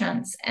left to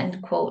chance,"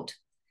 end quote.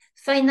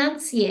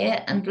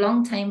 Financier and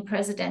longtime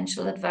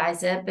presidential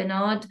advisor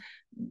Bernard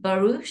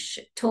Baruch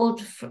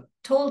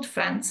told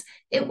France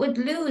it would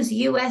lose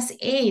US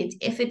aid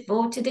if it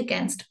voted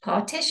against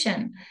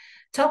partition.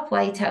 Top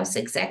White House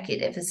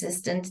executive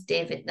assistant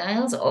David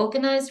Niles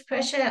organized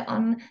pressure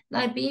on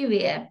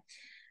Liberia.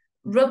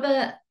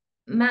 Rubber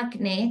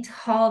magnate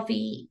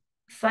Harvey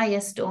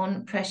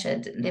Firestone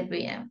pressured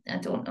Libya. I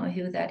don't know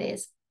who that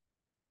is.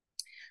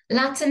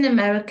 Latin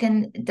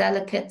American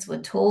delegates were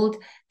told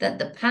that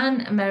the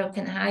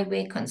Pan-American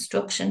Highway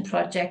construction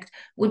project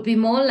would be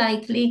more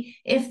likely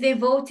if they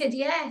voted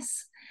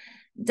yes.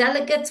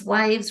 Delegates'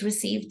 wives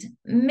received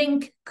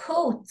mink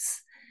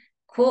coats,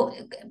 quote,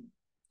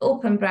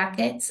 open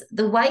brackets.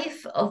 The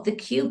wife of the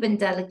Cuban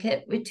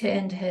delegate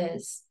returned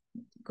hers.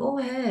 Go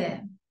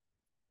her.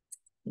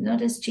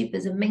 Not as cheap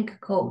as a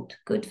mink coat.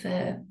 Good for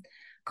her.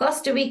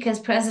 Costa Rica's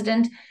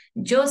president,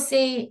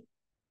 Jose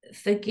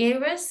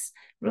Figueres,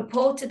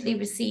 reportedly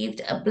received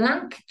a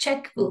blank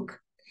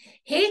checkbook.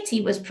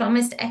 Haiti was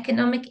promised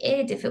economic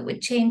aid if it would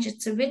change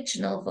its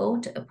original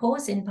vote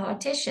opposing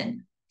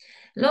partition.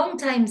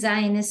 Longtime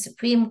Zionist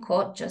Supreme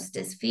Court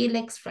Justice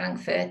Felix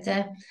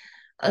Frankfurter,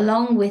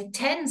 along with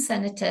 10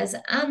 senators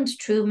and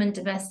Truman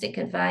domestic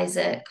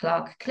advisor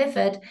Clark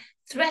Clifford,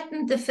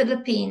 threatened the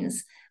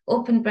Philippines,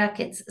 open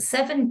brackets,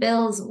 7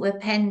 bills were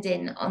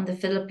pending on the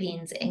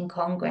Philippines in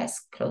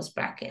Congress, close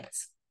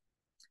brackets.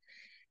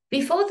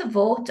 Before the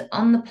vote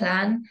on the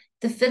plan,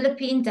 the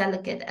Philippine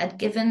delegate had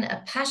given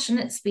a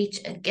passionate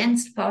speech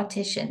against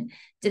partition,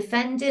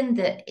 defending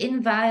the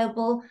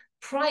inviolable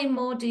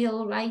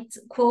primordial rights,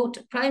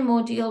 quote,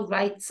 primordial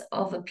rights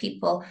of a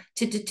people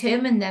to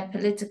determine their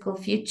political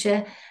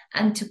future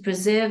and to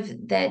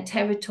preserve their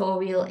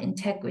territorial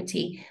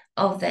integrity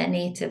of their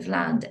native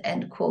land,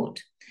 end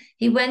quote.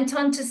 He went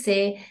on to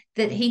say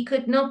that he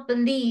could not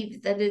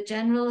believe that a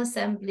General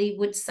Assembly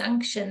would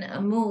sanction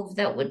a move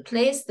that would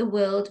place the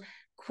world,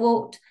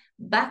 quote,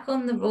 back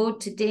on the road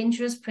to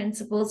dangerous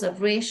principles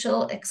of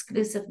racial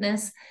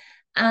exclusiveness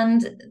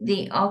and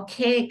the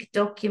archaic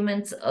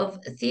documents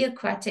of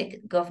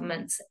theocratic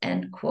governments,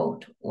 end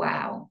quote.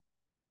 Wow,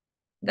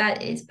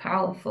 that is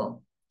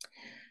powerful.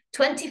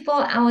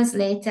 24 hours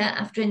later,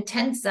 after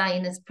intense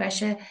Zionist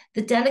pressure,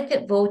 the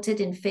delegate voted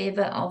in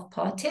favor of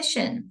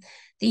partition.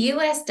 The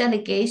US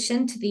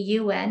delegation to the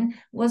UN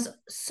was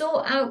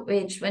so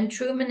outraged when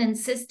Truman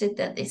insisted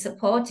that they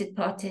supported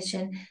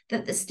partition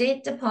that the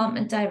State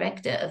Department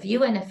Director of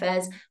UN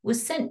Affairs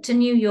was sent to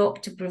New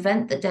York to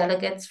prevent the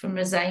delegates from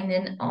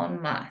resigning en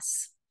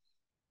masse.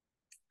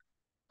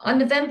 On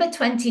November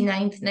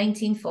 29,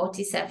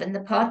 1947,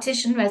 the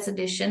Partition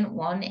Resolution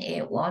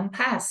 181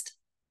 passed.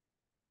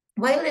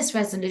 While this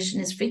resolution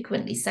is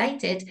frequently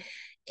cited,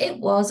 it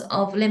was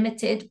of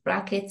limited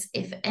 (brackets,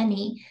 if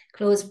any)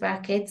 close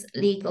brackets,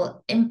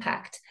 legal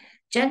impact.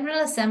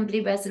 General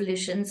Assembly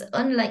resolutions,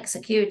 unlike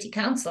Security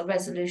Council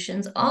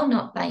resolutions, are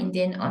not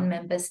binding on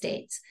member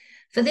states.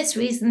 For this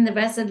reason, the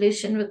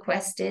resolution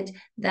requested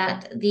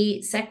that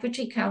the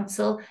Secretary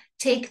Council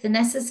take the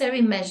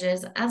necessary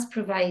measures as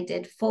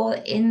provided for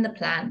in the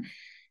plan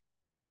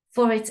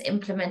for its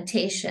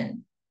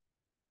implementation,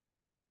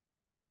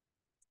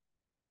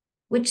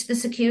 which the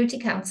Security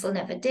Council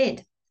never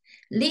did.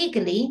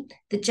 Legally,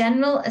 the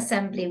General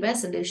Assembly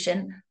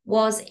resolution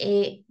was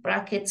a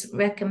 (brackets,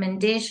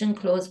 recommendation,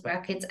 close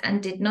brackets)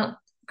 and did not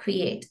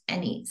create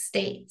any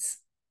states.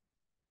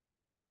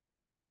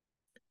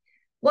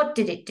 What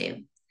did it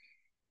do,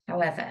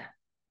 however,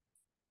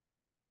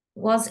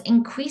 was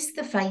increase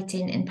the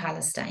fighting in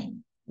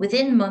Palestine.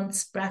 Within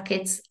months,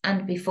 (brackets,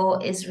 and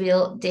before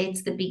Israel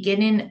dates the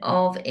beginning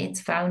of its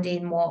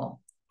founding war,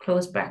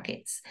 close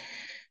brackets),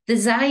 the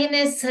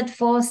Zionists had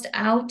forced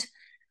out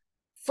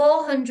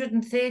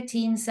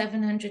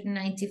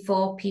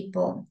 413,794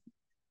 people.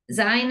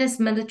 Zionist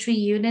military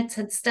units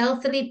had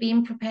stealthily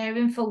been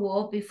preparing for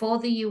war before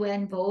the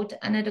UN vote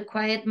and had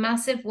acquired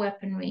massive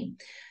weaponry,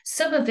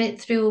 some of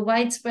it through a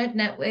widespread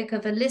network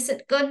of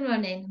illicit gun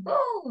running.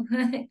 Oh,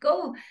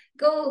 go,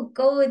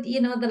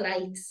 the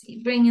lights,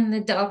 bringing the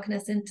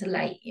darkness into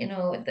light,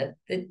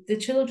 the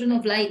children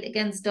of light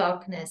against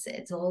darkness.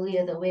 It's all the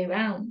other way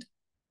around.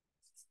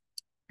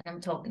 And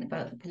I'm talking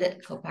about the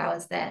political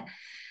powers there.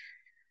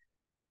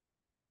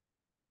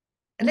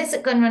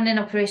 Illicit gun running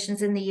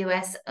operations in the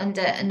US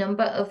under a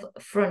number of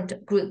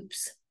front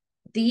groups.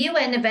 The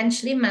UN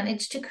eventually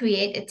managed to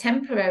create a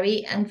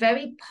temporary and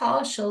very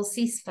partial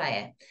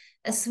ceasefire.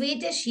 A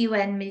Swedish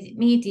UN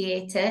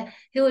mediator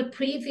who had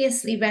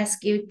previously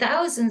rescued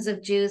thousands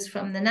of Jews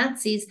from the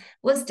Nazis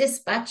was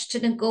dispatched to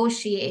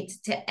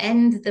negotiate to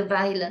end the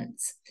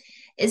violence.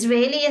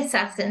 Israeli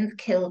assassins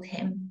killed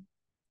him,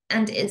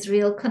 and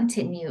Israel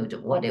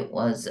continued what it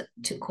was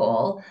to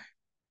call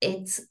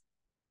its,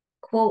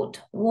 quote,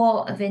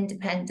 war of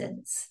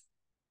independence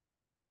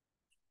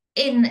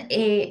in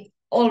a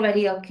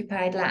already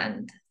occupied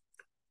land.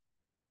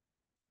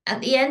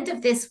 At the end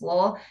of this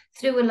war,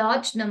 through a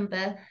large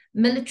number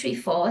military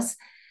force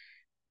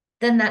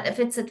than that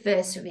of its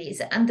adversaries,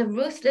 and the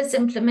ruthless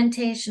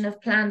implementation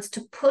of plans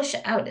to push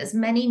out as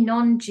many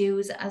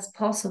non-Jews as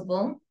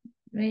possible,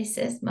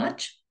 racist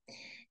much,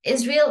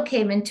 Israel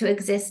came into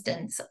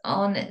existence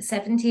on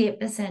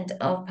 78%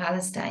 of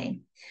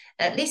Palestine.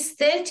 At least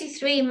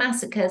 33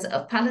 massacres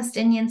of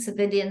Palestinian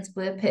civilians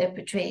were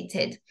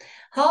perpetrated,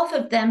 half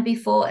of them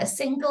before a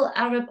single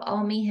Arab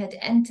army had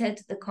entered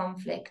the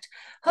conflict.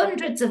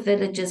 Hundreds of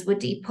villages were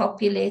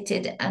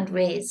depopulated and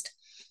razed.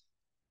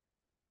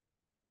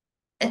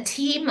 A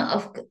team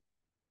of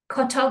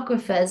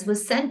cartographers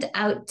was sent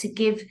out to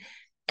give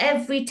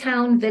every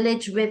town,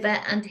 village,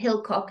 river, and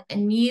hillcock a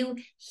new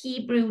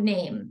Hebrew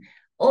name,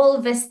 all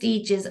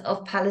vestiges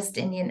of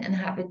Palestinian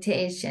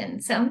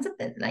habitation. Sounds a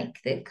bit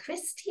like the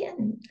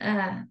Christian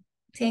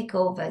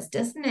takeovers,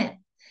 doesn't it?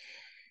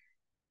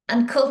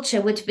 And culture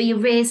were to be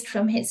erased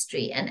from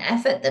history, an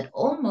effort that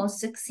almost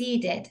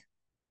succeeded.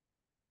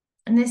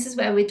 And this is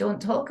where we don't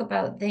talk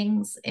about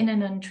things in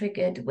an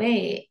untriggered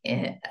way.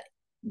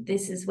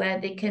 This is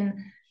where they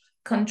can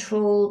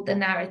control the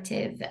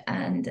narrative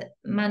and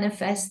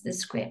manifest the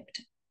script.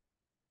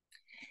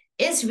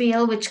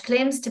 Israel, which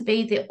claims to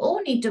be the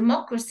only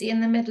democracy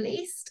in the Middle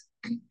East,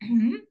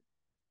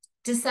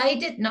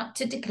 decided not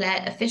to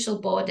declare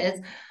official borders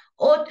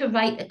or to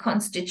write a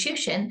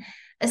constitution,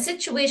 a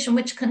situation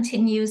which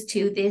continues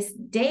to this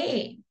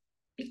day,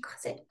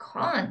 because it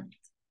can't.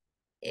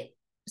 It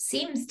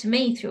seems to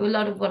me, through a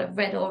lot of what I've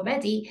read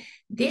already,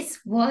 this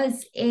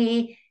was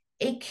a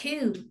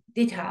coup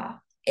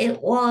d'etat.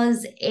 It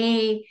was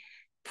a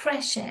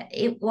pressure.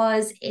 It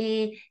was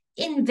a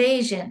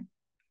invasion.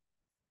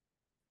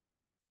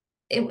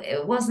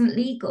 It wasn't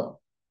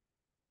legal.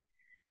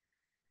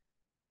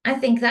 I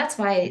think that's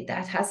why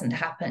that hasn't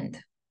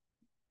happened.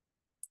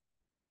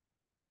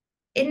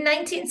 In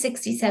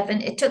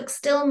 1967, it took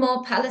still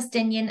more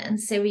Palestinian and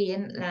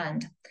Syrian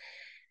land,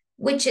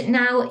 which is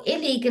now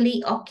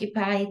illegally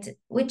occupied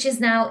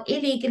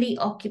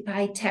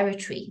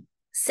territory.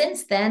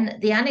 Since then,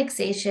 the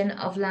annexation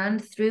of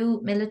land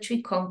through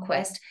military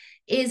conquest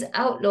is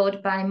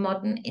outlawed by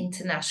modern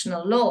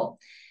international law.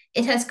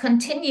 It has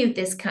continued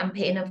this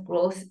campaign of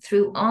growth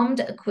through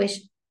armed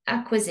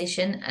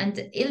acquisition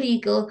and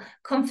illegal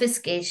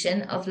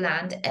confiscation of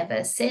land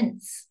ever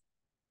since.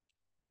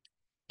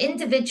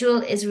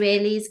 Individual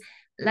Israelis,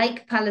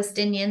 like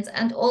Palestinians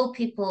and all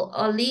people,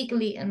 are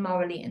legally and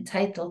morally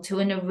entitled to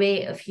an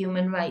array of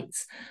human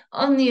rights.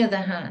 On the other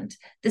hand,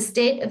 the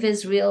state of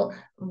Israel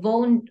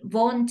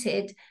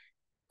vaunted,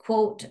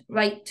 quote,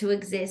 right to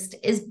exist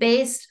is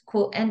based,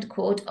 quote, end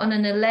quote, on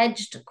an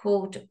alleged,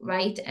 quote,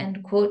 right,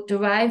 end quote,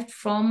 derived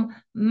from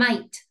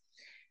might,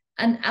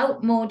 an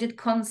outmoded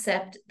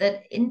concept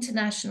that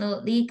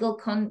international legal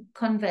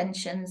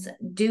conventions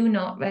do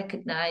not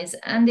recognize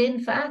and, in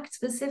fact,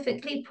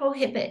 specifically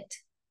prohibit.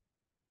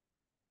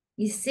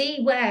 You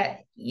see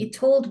where you're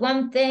told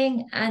one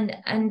thing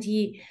and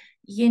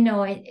you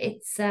know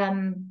it's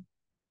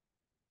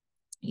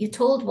you're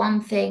told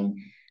one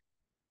thing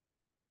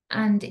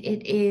and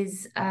it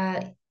is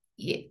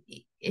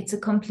it's a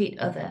complete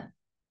other.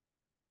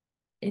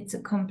 It's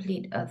a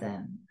complete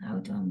other. How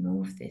do I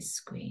move this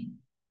screen?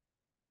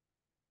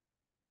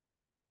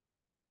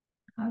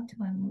 How do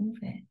I move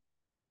it?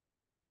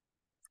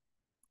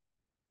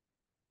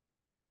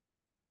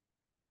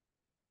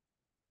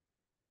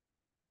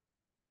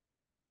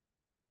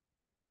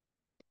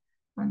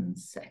 One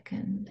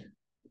second.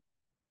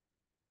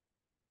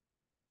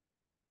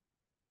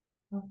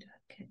 How do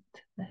I get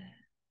to there?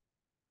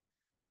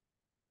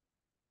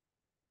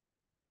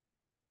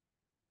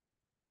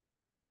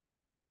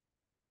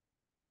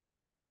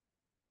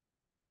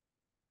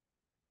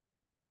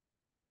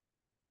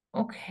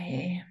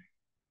 Okay.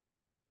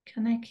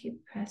 Can I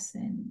keep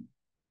pressing?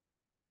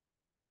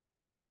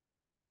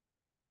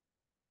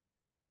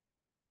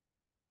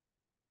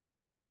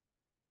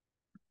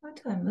 How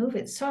do I move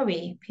it?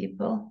 Sorry,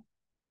 people.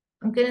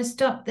 I'm going to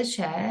stop the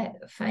share,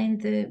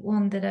 find the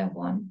one that I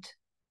want,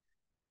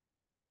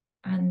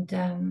 and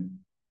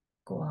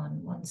go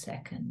on 1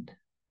 second.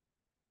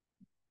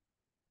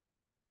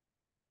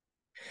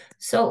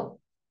 So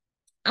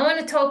I want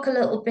to talk a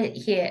little bit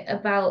here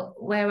about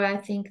where I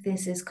think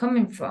this is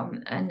coming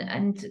from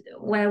and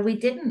where we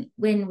didn't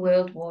win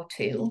World War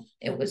II.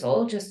 It was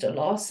all just a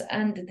loss.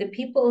 And the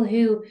people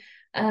who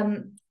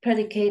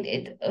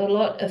predicated a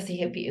lot of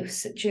the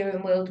abuse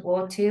during World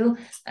War II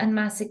and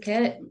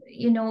massacre,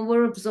 you know,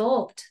 were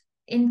absorbed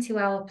into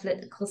our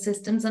political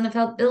systems and have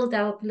helped build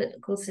our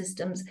political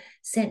systems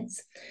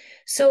since.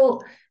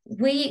 So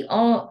we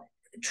are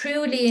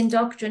truly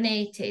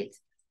indoctrinated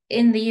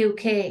in the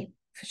UK,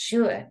 for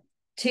sure,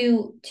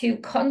 to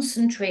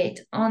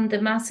concentrate on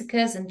the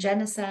massacres and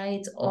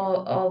genocides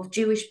of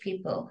Jewish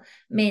people,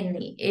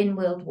 mainly in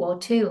World War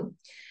II.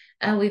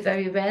 And we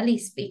very rarely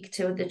speak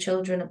to the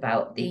children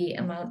about the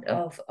amount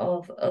of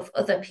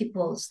other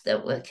peoples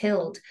that were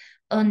killed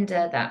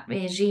under that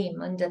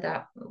regime, under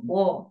that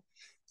war.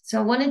 So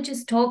I want to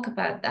just talk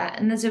about that.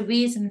 And there's a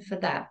reason for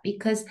that,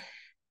 because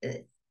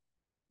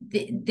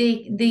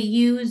they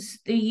use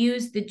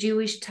the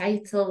Jewish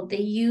title, they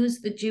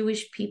use the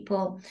Jewish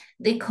people,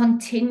 they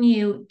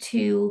continue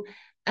to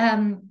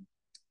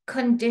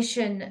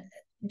condition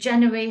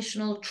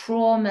generational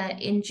trauma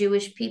in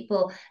Jewish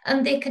people,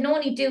 and they can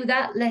only do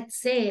that,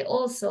 let's say,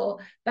 also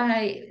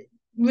by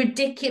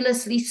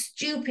ridiculously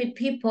stupid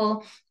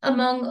people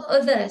among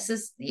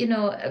others, you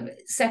know,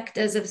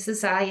 sectors of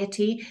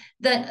society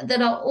that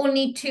are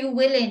only too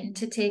willing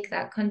to take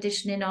that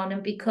conditioning on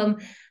and become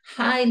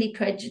highly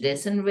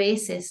prejudiced and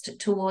racist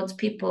towards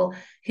people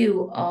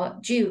who are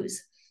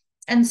Jews.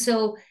 And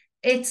so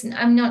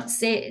I'm not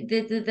saying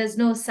there's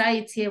no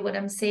sides here. What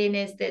I'm saying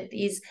is that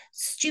these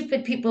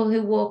stupid people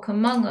who walk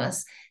among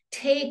us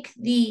take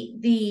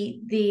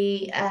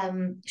the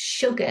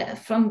sugar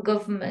from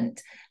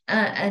government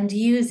and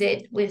use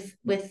it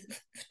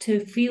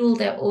to fuel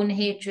their own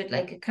hatred,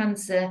 like a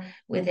cancer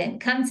within.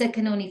 Cancer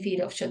can only feed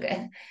off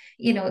sugar.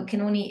 You know, it can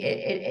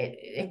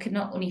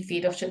not only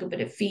feed off sugar, but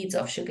it feeds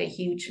off sugar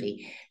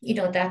hugely. You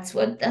know, that's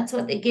what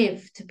they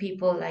give to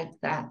people like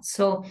that.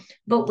 So,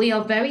 but we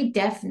are very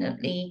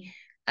definitely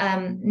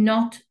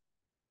not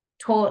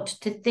taught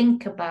to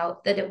think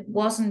about that it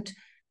wasn't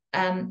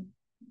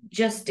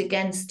just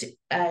against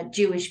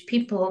Jewish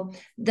people,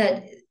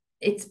 that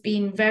it's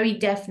been very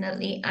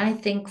definitely, I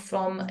think,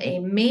 from a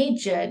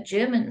major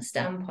German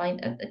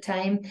standpoint at the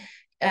time,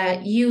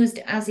 used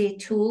as a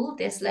tool,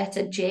 this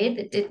letter J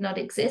that did not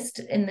exist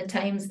in the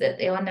times that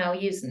they are now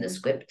using the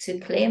script to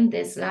claim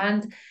this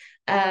land,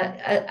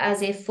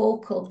 as a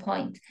focal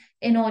point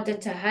in order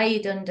to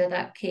hide under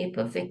that cape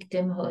of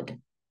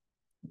victimhood,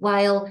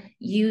 while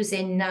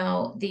using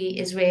now the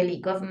Israeli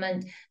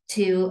government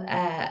to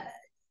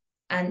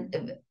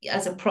and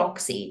as a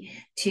proxy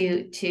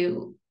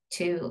to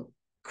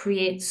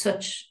create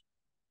such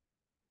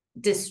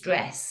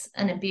distress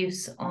and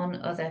abuse on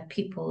other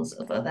peoples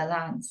of other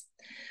lands.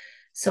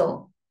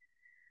 So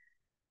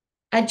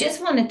I just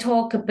want to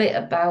talk a bit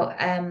about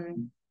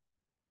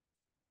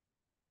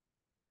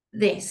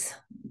this.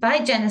 By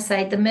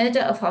genocide, the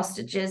murder of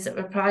hostages,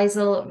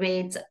 reprisal,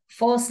 raids,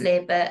 forced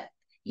labor,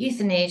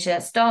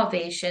 euthanasia,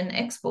 starvation,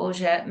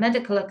 exposure,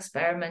 medical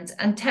experiments,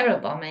 and terror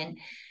bombing,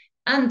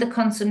 and the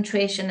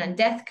concentration and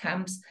death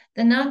camps,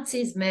 the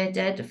Nazis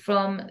murdered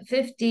from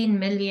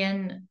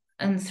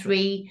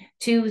 15,000,003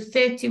 to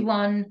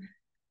 31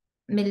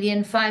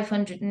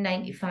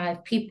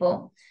 1,595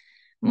 people.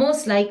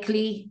 Most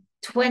likely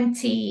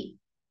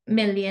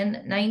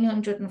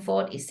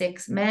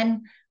 20,946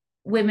 men,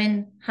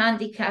 women,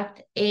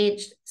 handicapped,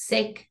 aged,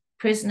 sick,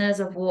 prisoners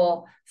of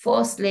war,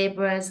 forced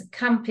laborers,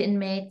 camp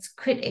inmates,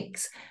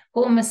 critics,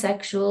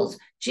 homosexuals,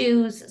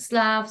 Jews,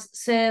 Slavs,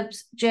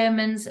 Serbs,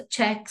 Germans,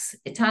 Czechs,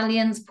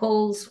 Italians,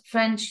 Poles,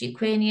 French,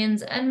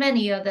 Ukrainians, and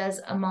many others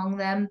among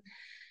them.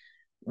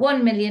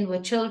 1 million were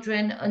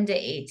children under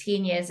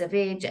 18 years of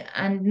age,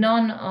 and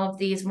none of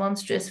these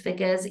monstrous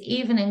figures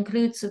even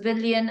include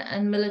civilian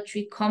and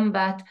military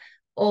combat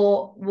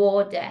or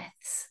war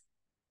deaths.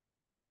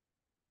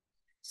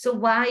 So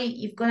why,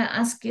 you've got to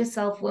ask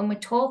yourself, when we're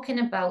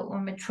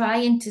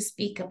trying to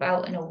speak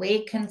about an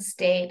awakened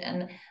state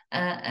and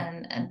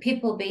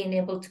people being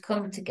able to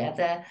come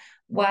together,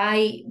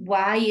 why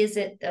is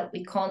it that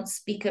we can't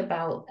speak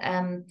about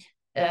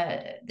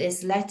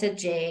this letter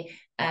J,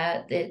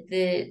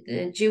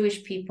 the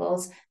Jewish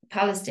peoples, the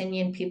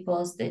Palestinian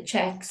peoples, the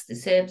Czechs, the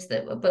Serbs,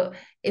 but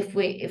if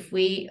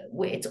we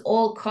it's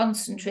all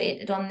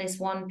concentrated on this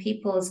one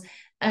peoples,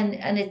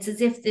 and it's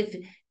as if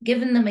they've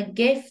given them a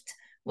gift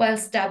while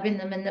stabbing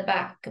them in the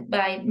back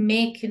by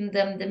making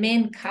them the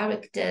main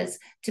characters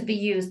to be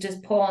used as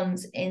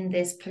pawns in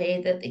this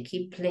play that they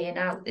keep playing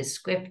out, this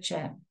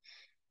scripture.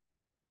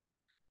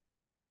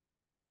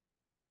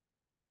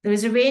 There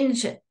is a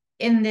range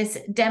in this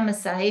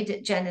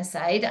democide,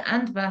 genocide,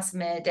 and mass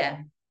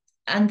murder,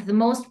 and the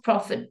most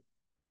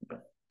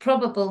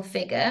probable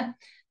figure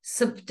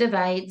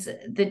subdivides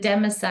the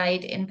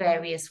democide in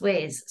various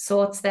ways,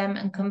 sorts them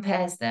and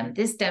compares them.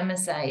 This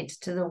democide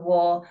to the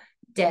war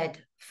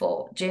dead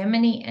for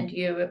Germany and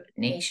Europe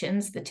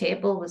nations. The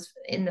table was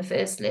in the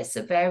first list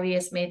of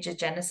various major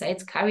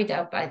genocides carried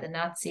out by the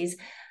Nazis,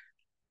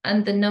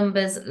 and the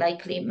numbers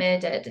likely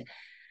murdered.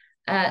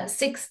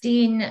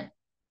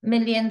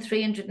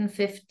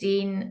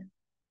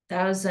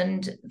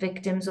 16,315,000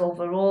 victims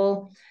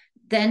overall.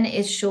 Then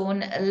is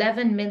shown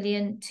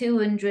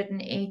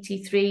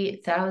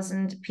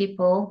 11,283,000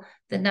 people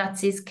the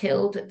Nazis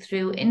killed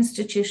through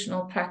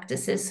institutional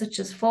practices such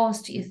as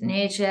forced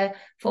euthanasia,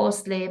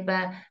 forced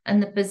labor,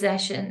 and the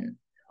possession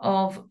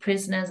of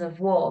prisoners of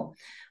war,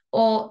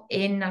 or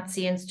in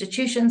Nazi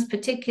institutions,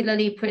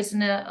 particularly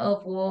prisoner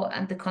of war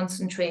and the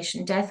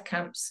concentration death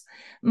camps.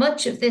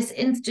 Much of this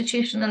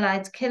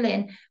institutionalized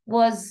killing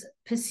was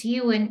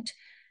pursuant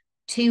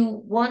to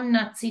one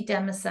Nazi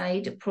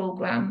democide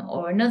program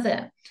or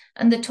another,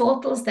 and the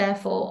totals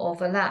therefore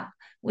overlap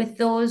with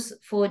those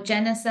for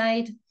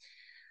genocide.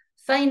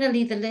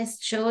 Finally, the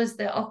list shows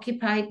the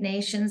occupied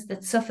nations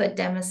that suffered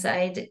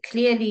democide.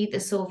 Clearly,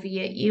 the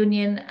Soviet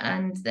Union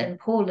and then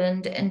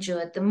Poland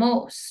endured the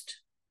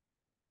most.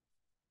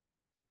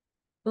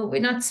 But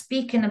we're not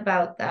speaking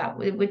about that.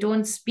 We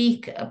don't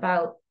speak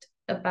about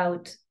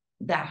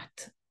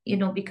that,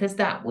 because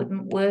that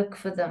wouldn't work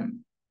for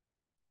them.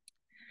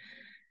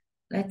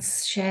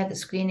 Let's share the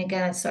screen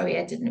again. Sorry,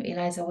 I didn't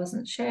realize I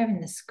wasn't sharing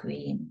the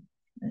screen.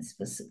 This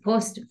was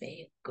supposed to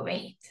be a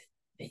great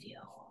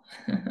video.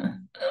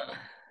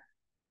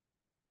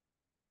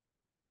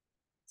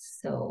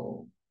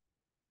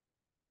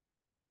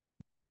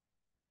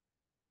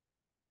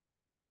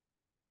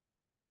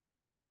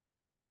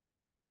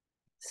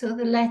 So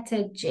the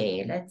letter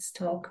J, let's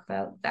talk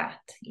about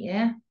that,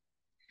 yeah?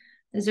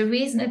 There's a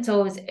reason it's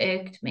always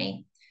irked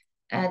me.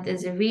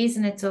 There's a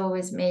reason it's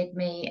always made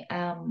me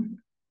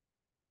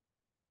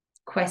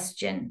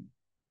question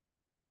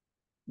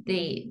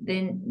the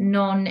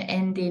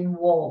non-ending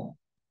war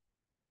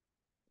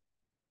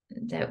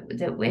that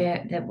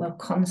we're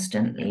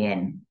constantly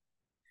in,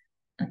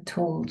 and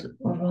told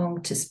we're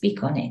wrong to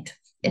speak on it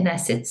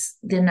unless it's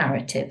the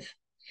narrative.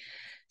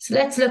 So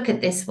let's look at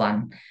this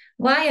one.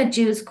 Why are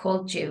Jews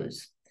called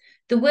Jews?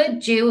 The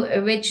word Jew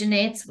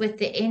originates with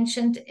the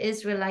ancient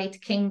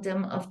Israelite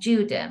kingdom of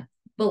Judah,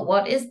 but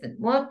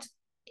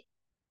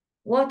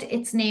what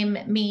its name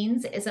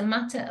means is a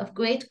matter of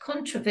great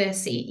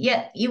controversy,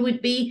 yet you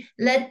would be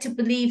led to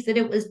believe that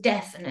it was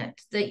definite,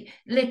 that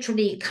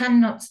literally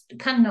cannot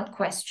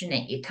question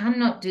it. You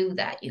cannot do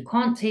that. You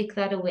can't take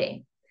that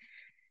away.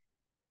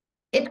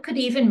 It could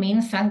even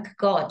mean thank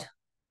God.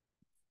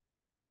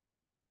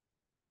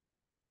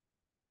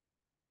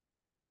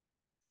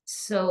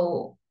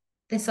 So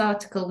this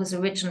article was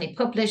originally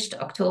published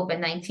October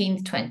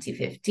 19th,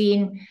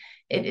 2015.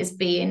 It is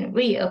being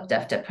re-upped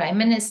after Prime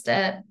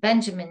Minister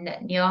Benjamin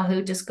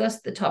Netanyahu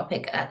discussed the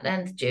topic at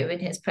length during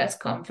his press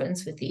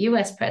conference with the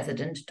US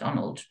President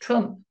Donald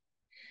Trump.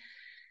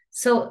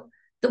 So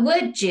the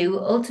word Jew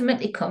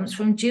ultimately comes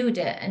from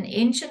Judah, an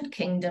ancient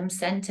kingdom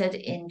centered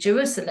in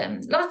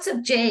Jerusalem. Lots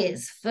of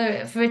J's for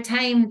a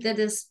time that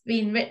has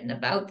been written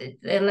about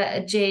it. The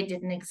letter J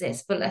didn't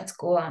exist, but let's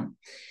go on.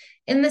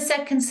 In the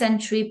 2nd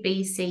century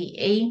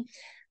BCE,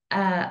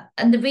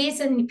 and the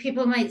reason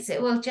people might say,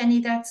 well,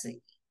 Jenny,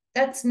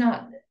 that's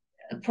not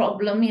a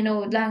problem,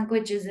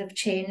 languages have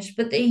changed,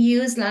 but they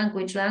use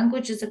language.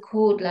 Language is a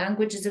code,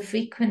 language is a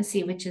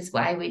frequency, which is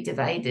why we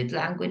divided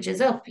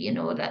languages up,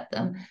 let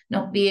them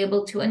not be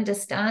able to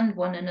understand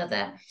one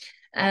another.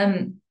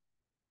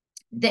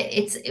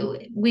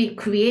 We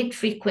create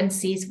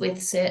frequencies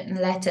with certain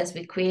letters.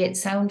 We create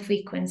sound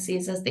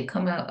frequencies as they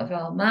come out of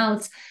our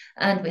mouths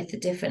and with the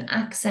different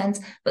accents,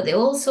 but they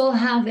also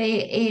have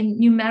a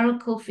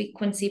numerical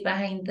frequency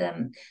behind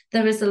them.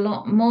 There is a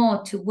lot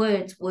more to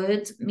words.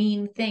 Words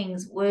mean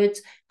things.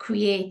 Words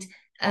create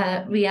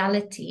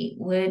reality.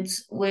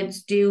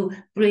 Words do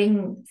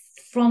bring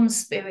from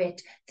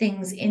spirit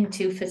things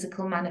into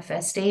physical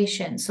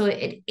manifestation. So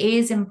it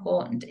is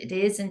important, it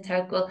is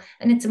integral,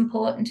 and it's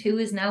important who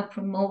is now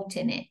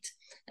promoting it.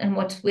 And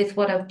with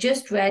what I've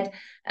just read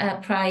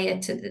prior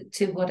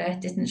to what I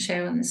didn't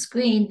share on the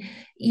screen,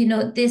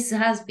 this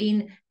has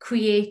been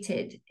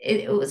created.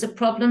 It was a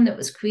problem that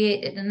was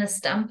created in a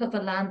stamp of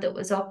a land that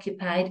was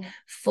occupied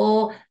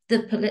for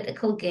the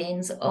political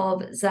gains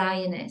of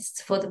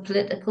Zionists, for the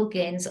political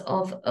gains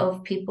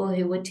of people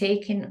who were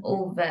taking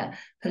over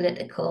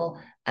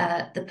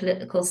the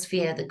political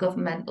sphere, the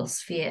governmental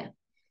sphere,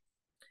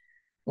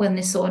 when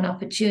they saw an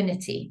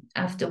opportunity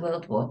after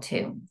World War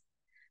II.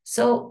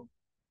 So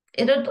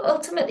it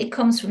ultimately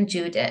comes from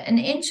Judah, an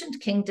ancient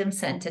kingdom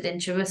centered in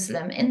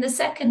Jerusalem in the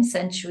 2nd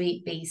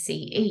century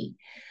BCE.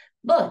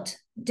 But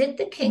did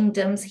the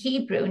kingdom's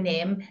Hebrew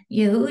name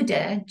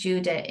Yehuda,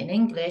 Judah in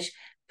English,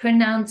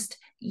 pronounced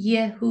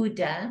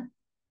Yehuda,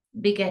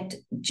 beget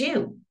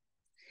Jew?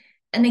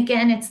 And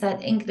again, it's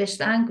that English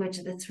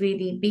language that's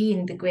really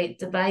been the great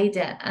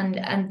divider,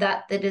 and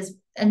that has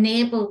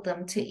enabled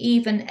them to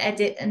even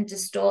edit and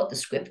distort the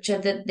scripture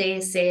that they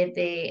say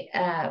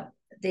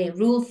they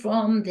rule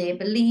from, they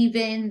believe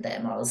in,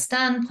 their moral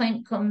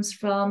standpoint comes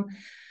from,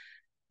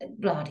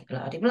 blah,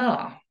 blah, blah,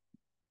 blah.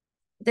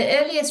 The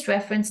earliest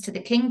reference to the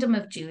kingdom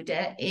of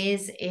Judah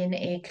is in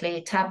a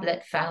clay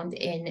tablet found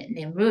in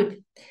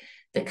Nimrud,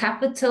 the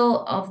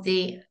capital of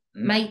the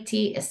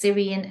mighty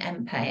Assyrian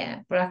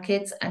Empire,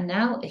 brackets, and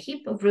now a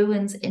heap of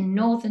ruins in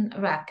northern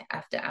Iraq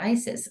after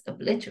ISIS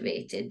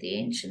obliterated the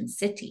ancient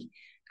city,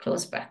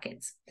 close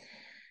brackets.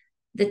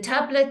 The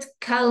tablet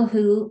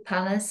Kalhu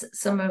Palace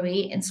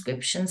Summary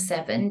Inscription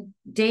 7,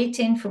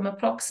 dating from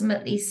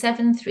approximately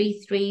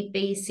 733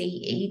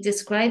 BCE,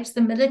 describes the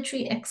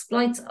military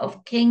exploits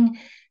of King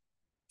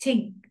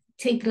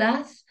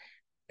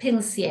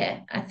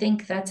Tiglath-Pileser, I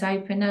think that's how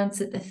you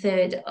pronounce it, the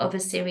third of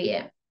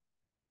Assyria.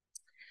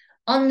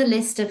 On the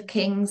list of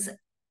kings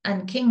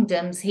and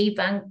kingdoms he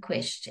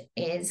vanquished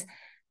is,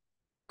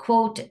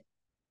 quote,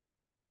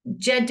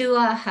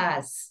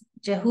 Jehudahaz,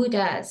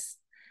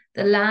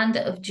 the land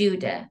of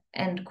Judah,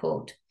 end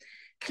quote.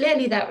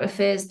 Clearly that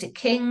refers to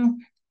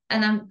king,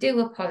 and I do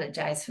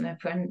apologize for my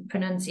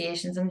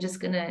pronunciations. I'm just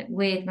going to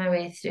wade my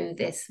way through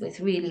this with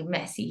really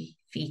messy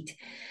feet.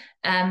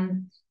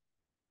 Clearly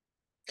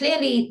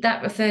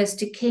that refers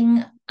to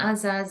King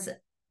Azaz's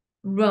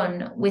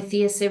run with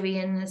the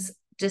Assyrians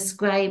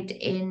described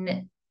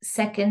in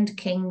 2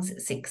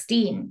 Kings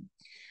 16.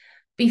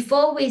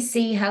 Before we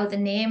see how the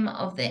name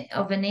of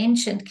an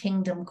ancient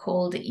kingdom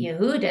called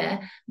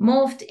Yehuda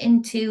morphed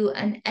into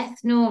an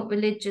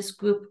ethno-religious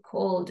group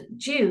called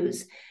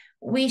Jews,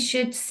 we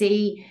should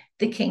see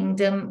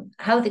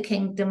how the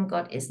kingdom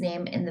got its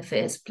name in the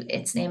first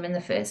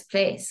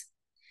place.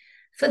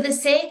 For the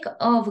sake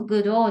of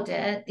good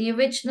order, the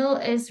original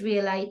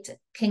Israelite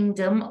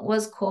kingdom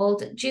was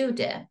called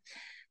Judah.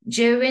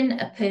 During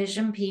the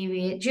Persian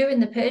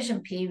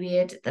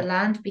period, the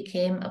land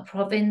became a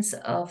province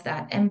of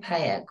that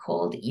empire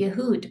called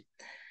Yehud.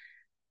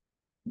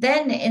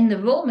 Then in the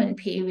Roman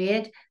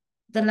period,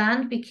 the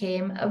land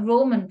became a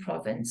Roman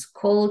province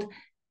called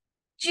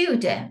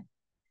Judah.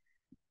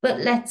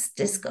 But let's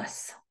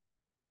discuss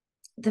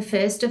the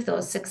first of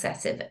those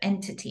successive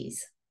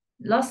entities,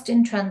 lost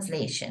in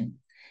translation.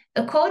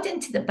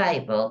 According to the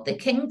Bible, the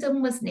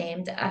kingdom was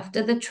named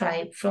after the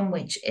tribe from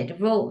which it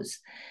arose.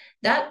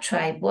 That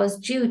tribe was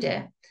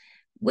Judah,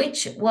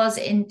 which was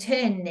in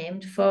turn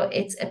named for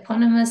its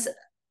eponymous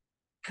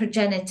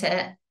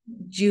progenitor,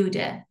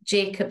 Judah,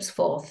 Jacob's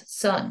fourth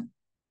son.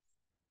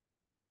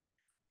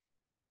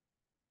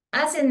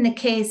 As in the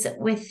case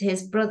with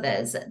his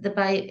brothers,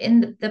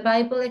 the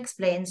Bible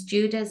explains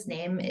Judah's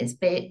name is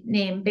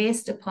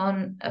based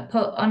upon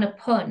a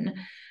pun,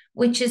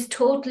 which is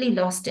totally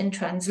lost in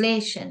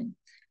translation.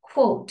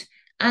 Quote,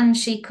 and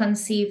she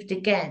conceived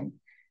again,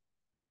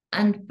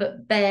 and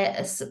bare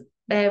a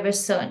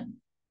son.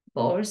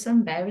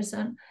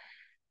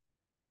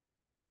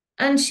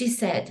 And she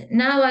said,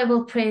 now I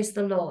will praise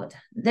the Lord.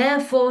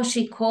 Therefore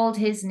she called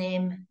his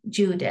name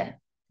Judah.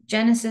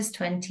 Genesis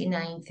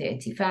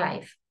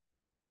 29:35.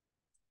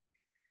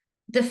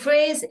 The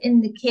phrase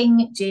in the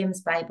King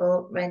James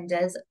Bible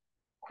renders,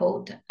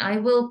 quote, I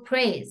will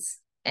praise,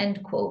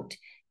 end quote,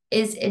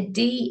 is a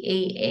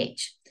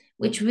D-A-H,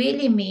 which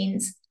really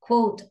means,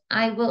 quote,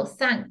 I will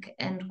thank,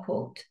 end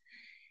quote.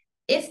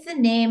 If the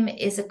name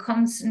is a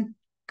constant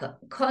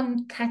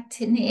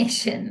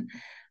concatenation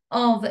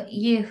of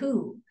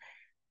Yehu,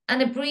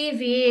 an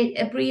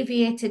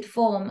abbreviated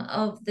form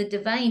of the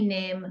divine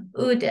name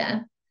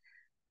Uda,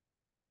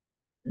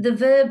 the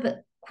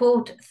verb,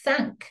 quote,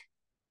 thank,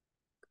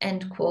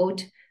 end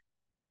quote,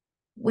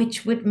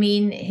 which would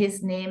mean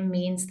his name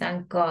means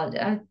thank God.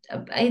 I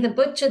either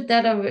butchered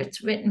that or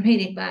it's written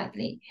really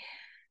badly.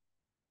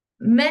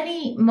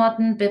 Many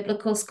modern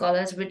biblical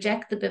scholars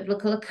reject the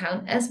biblical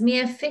account as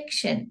mere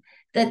fiction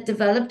that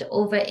developed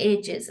over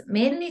ages,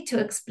 mainly to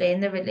explain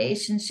the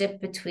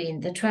relationship between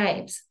the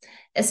tribes,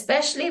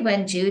 especially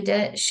when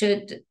Judah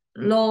should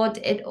lord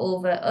it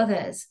over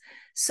others.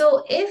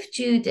 So if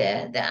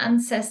Judah, the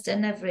ancestor,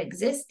 never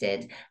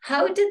existed,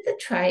 how did the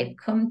tribe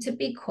come to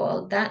be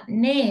called that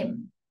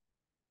name?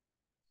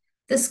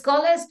 The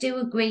scholars do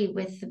agree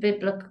with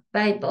the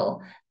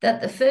Bible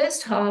that the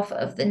first half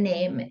of the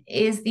name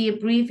is the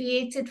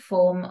abbreviated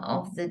form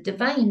of the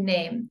divine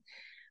name.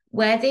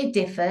 Where they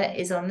differ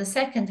is on the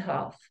second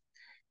half.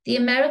 The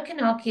American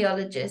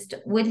archaeologist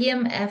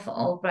William F.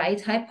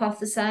 Albright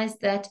hypothesized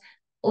that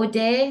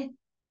Odeh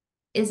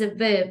is a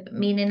verb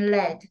meaning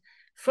led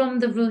from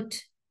the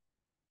root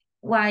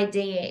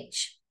ydh,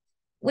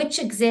 which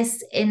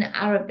exists in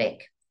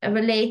Arabic, a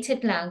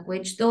related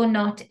language, though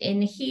not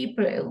in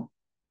Hebrew.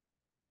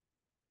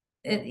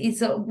 He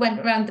sort of went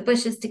around the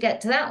bushes to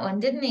get to that one,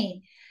 didn't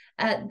he?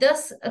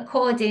 Thus,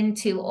 according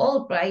to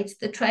Albright,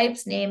 the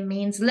tribe's name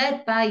means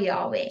led by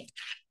Yahweh.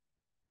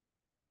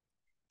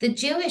 The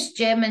Jewish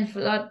German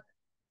philologist.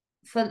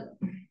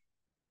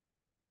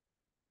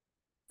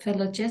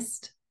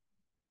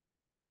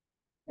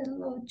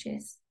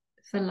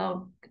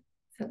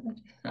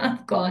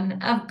 I've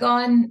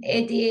gone,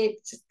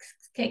 idiot,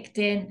 kicked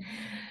in.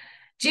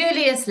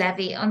 Julius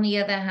Levy, on the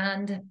other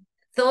hand,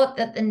 thought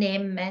that the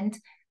name meant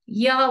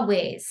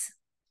Yahweh's,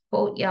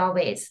 quote,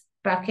 Yahweh's,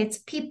 brackets,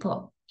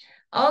 people,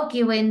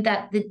 arguing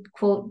that the,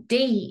 quote,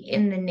 D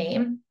in the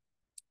name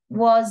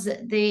was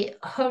the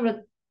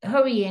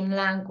Hurrian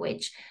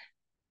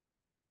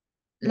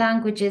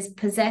language's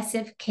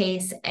possessive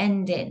case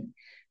ending.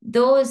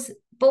 Both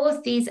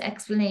these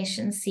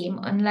explanations seem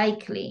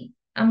unlikely.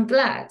 I'm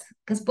glad,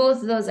 because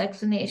both of those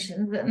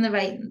explanations and the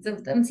writings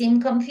of them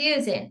seem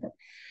confusing.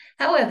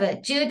 However,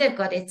 Judah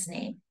got its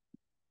name,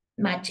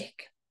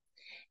 Magick.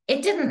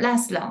 It didn't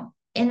last long.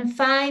 In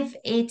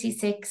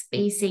 586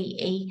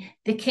 BCE,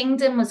 the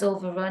kingdom was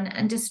overrun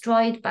and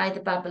destroyed by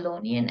the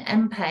Babylonian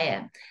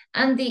Empire,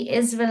 and the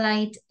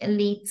Israelite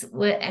elites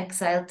were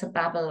exiled to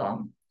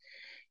Babylon.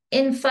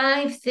 In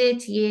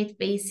 538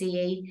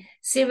 BCE,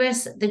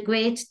 Cyrus the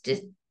Great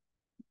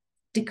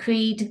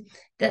decreed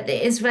that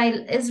the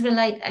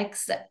Israelite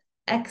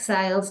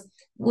exiles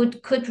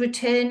could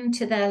return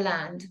to their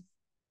land,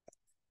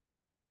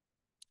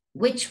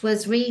 which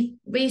was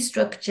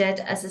restructured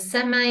as a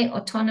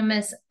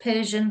semi-autonomous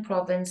Persian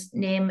province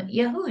named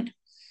Yahud.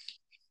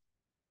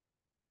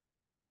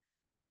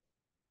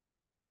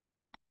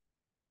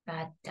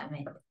 God damn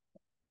it.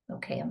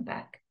 Okay, I'm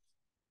back.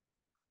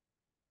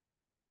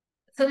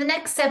 For the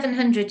next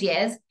 700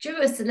 years,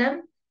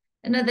 Jerusalem,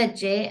 another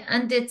J,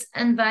 and its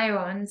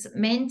environs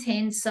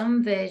maintained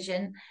some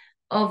version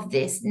of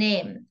this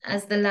name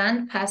as the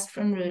land passed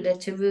from ruler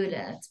to ruler.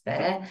 That's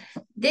better.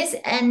 This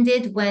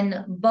ended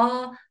when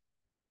Bar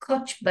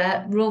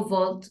Kokhba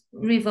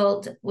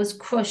revolt was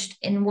crushed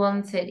in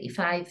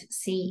 135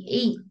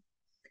 CE.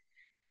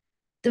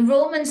 The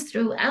Romans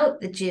threw out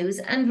the Jews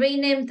and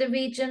renamed the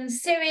region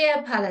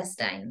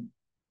Syria-Palestine.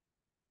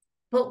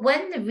 But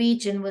when the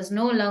region was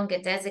no longer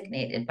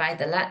designated by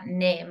the Latin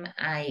name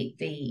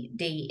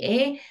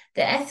IVDA,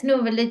 the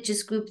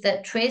ethno-religious group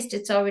that traced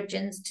its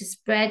origins to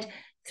spread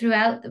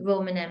throughout the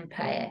Roman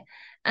Empire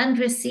and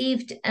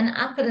received an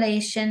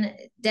appellation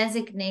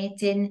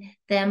designating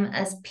them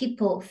as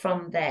people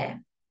from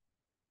there.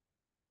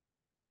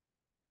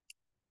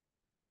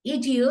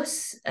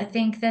 Idios, I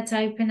think that's how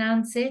you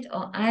pronounce it,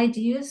 or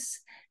Idios.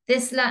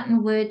 This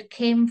Latin word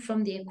came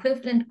from the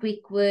equivalent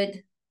Greek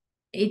word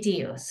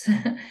idios,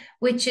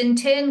 which in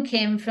turn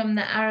came from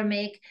the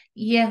Aramaic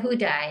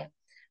Yehudai,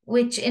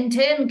 which in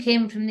turn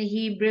came from the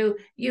Hebrew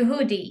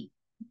Yehudi,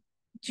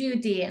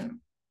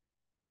 Judean.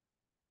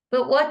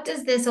 But what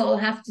does this all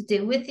have to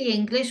do with the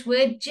English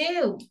word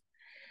Jew?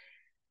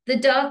 The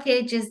Dark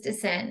Ages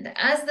descend.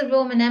 As the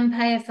Roman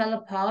Empire fell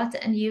apart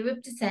and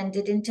Europe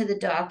descended into the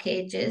Dark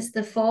Ages,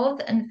 the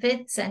 4th and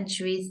 5th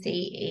centuries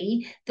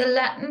CE, the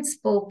Latin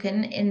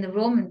spoken in the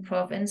Roman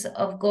province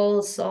of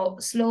Gaul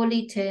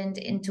slowly turned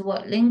into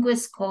what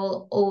linguists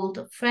call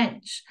Old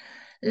French.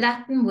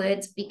 Latin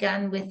words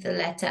began with the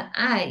letter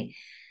I.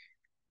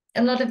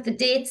 A lot of the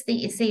dates that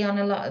you see on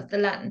a lot of the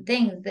Latin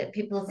things that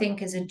people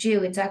think is a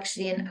Jew, it's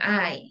actually an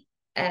I,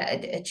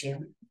 a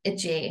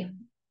J.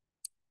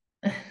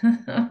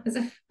 It was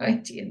a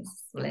Freudian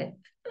slip.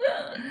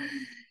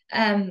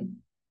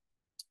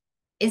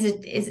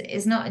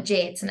 Is not a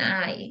J, it's an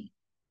I,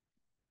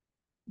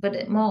 but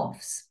it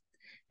morphs.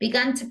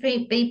 Began to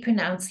be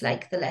pronounced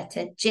like the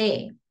letter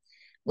J,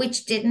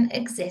 which didn't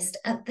exist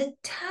at the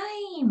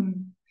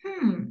time.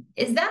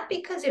 Is that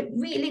because it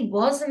really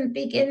wasn't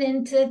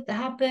beginning to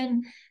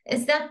happen?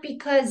 Is that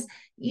because,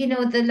 you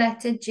know, the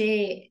letter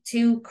J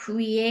to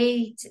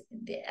create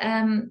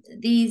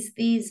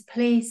these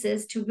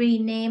places, to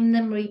rename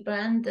them,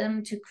 rebrand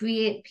them, to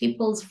create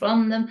peoples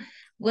from them,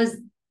 was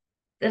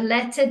the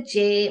letter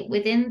J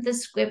within the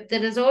script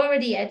that is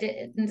already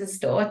edited and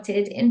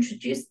distorted,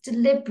 introduced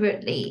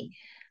deliberately?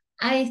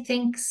 I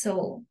think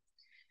so.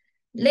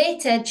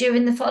 Later,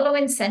 during the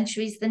following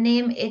centuries, the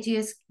name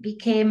idios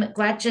became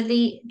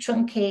gradually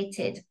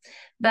truncated.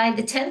 By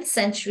the 10th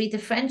century, the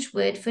French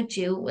word for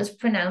Jew was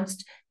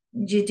pronounced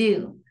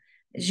Judou.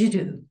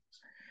 Judou.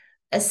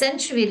 A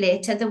century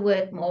later, the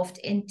word morphed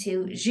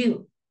into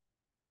Jus.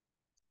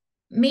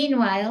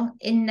 Meanwhile,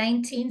 in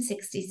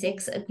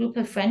 1966, a group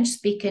of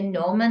French-speaking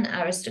Norman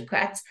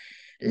aristocrats,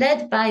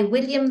 led by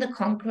William the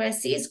Conqueror,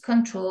 seized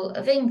control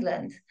of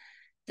England.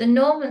 The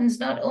Normans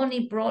not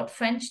only brought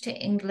French to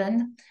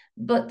England,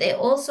 but they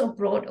also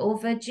brought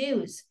over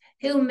Jews,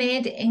 who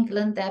made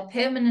England their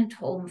permanent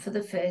home for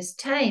the first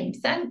time.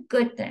 Thank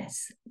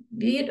goodness.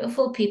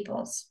 Beautiful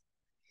peoples.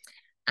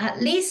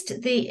 At least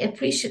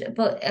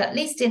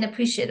in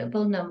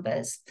appreciable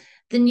numbers.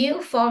 The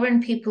new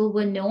foreign people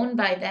were known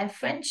by their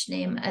French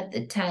name at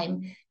the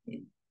time,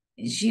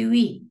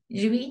 Jouy.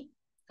 Jouy?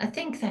 I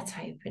think that's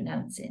how you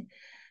pronounce it.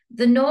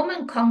 The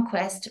Norman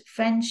conquest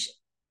French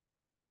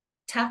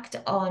tacked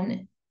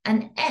on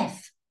an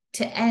F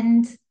to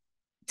end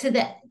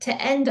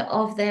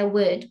of their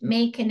word,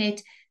 making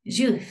it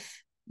Juif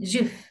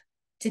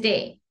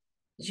today.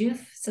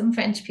 Juif, some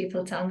French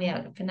people tell me how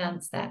to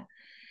pronounce that.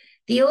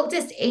 The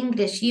oldest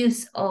English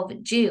use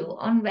of Jew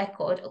on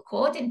record,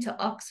 according to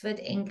Oxford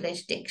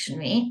English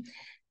Dictionary,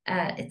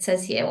 it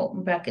says here,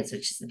 open brackets,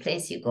 which is the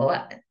place you go.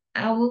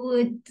 I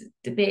would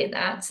debate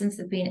that since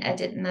they've been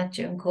editing that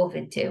during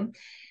COVID too,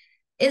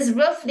 is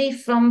roughly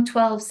from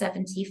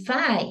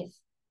 1275.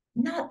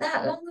 Not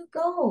that long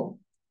ago.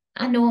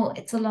 I know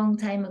it's a long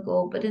time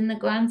ago, but in the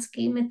grand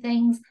scheme of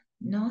things,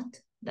 not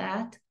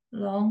that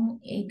long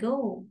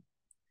ago.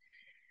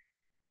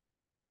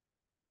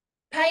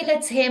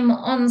 Pilate's hymn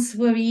Ons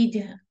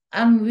Warid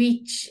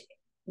Amrich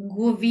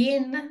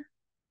Gwvin.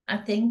 I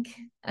think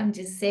I'm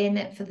just saying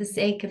it for the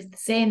sake of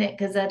saying it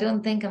because I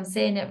don't think I'm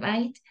saying it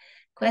right.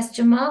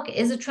 Question mark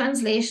is a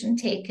translation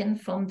taken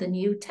from the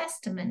New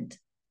Testament.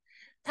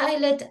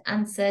 Pilate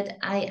answered,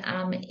 I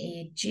am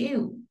a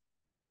Jew.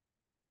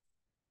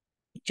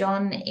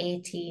 John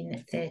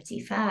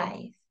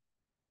 18:35.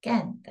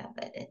 Again, that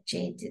letter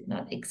J did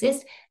not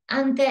exist.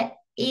 And there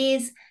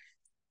is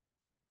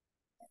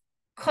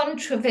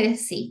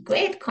controversy,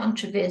 great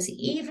controversy,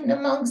 even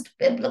amongst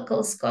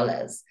biblical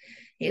scholars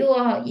who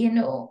are,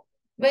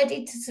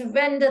 ready to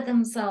surrender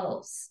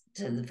themselves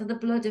for the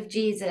blood of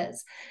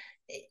Jesus.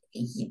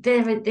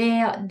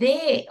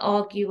 They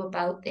argue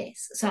about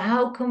this. So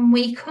how come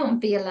we can't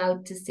be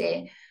allowed to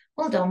say,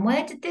 hold on,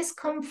 where did this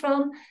come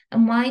from?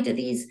 And why do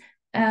these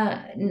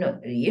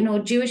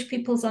Jewish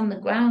peoples on the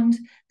ground,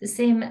 the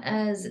same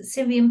as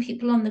Syrian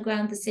people on the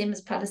ground, the same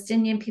as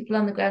Palestinian people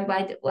on the ground,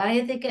 why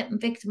are they getting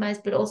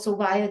victimized, but also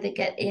why are they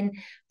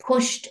getting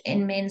pushed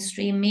in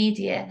mainstream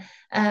media?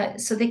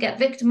 So they get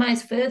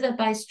victimized further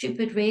by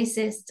stupid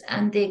racists,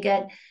 and they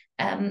get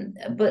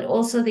but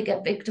also they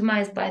get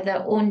victimized by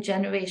their own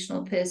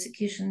generational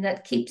persecution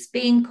that keeps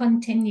being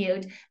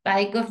continued by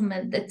a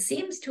government that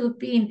seems to have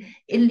been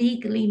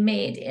illegally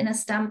made in a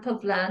stamp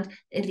of land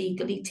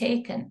illegally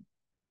taken.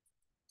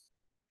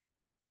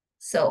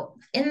 So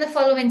in the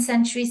following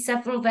century,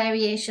 several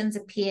variations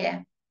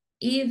appear.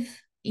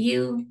 Eve,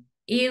 you,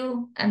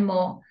 and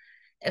more.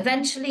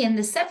 Eventually in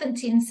the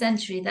 17th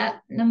century,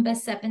 that number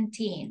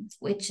 17,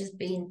 which has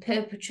been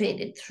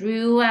perpetrated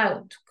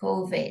throughout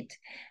COVID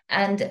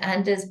and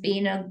has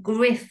been a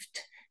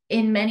grift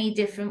in many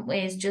different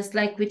ways, just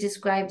like we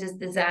described as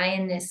the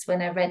Zionists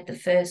when I read the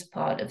first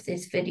part of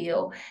this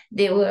video.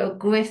 They were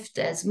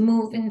grifters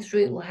moving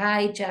through,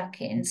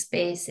 hijacking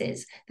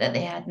spaces that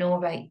they had no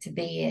right to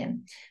be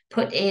in,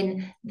 put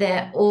in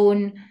their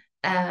own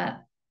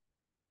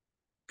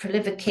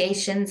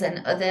prolifications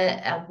and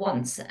other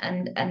wants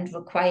and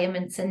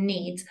requirements and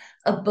needs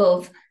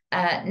above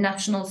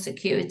national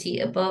security,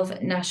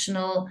 above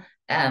national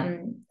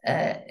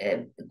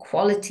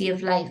quality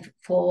of life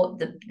for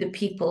the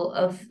people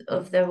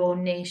of their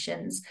own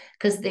nations,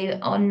 because they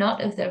are not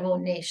of their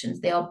own nations.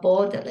 They are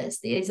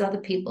borderless. These are the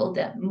people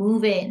that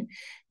move in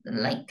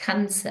like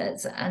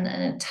cancers and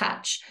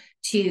attach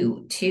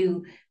to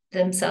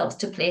themselves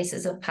to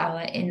places of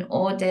power in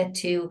order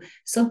to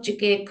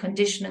subjugate,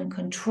 condition, and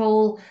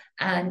control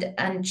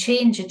and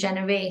change a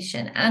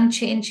generation and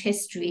change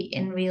history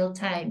in real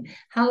time.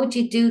 How would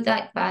you do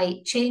that?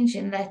 By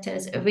changing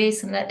letters,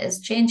 erasing letters,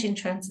 changing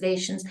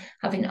translations,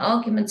 having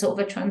arguments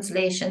over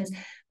translations.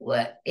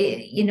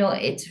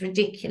 It's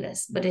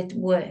ridiculous, but it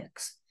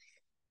works.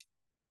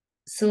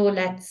 So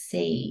let's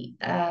see.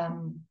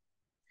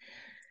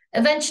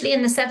 Eventually,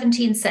 in the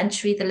 17th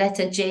century, the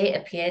letter J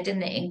appeared in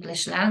the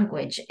English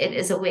language. It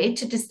is a way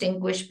to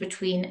distinguish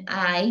between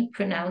I,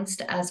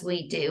 pronounced as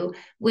we do,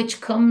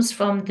 which comes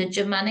from the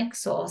Germanic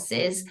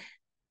sources,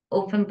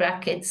 open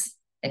brackets,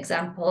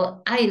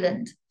 example,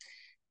 island,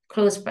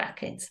 close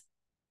brackets.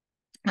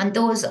 And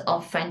those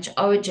of French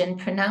origin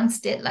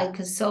pronounced it like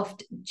a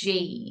soft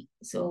G.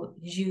 So,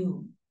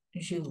 Jou.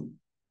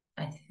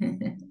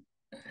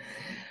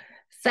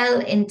 fell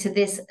into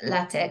this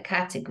latter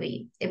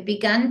category. It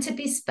began to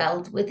be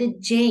spelled with a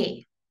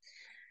J.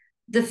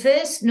 The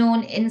first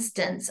known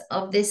instance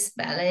of this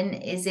spelling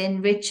is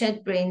in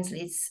Richard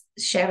Brainsley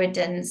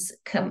Sheridan's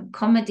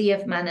Comedy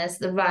of Manners,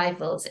 The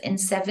Rivals, in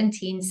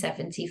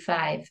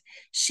 1775.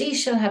 She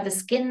shall have a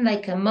skin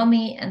like a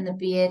mummy and the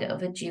beard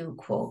of a Jew,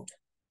 quote.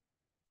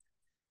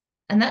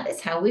 And that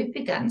is how we've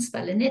begun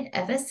spelling it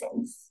ever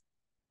since.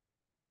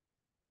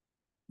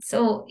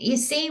 So you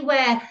see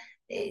where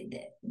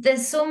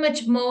there's so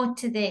much more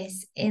to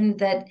this, in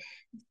that,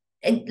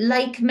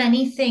 like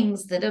many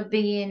things that are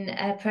being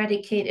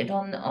predicated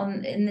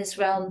on in this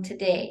realm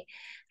today,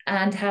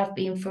 and have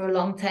been for a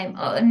long time,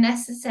 are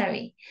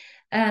unnecessary.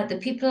 The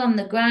people on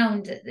the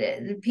ground,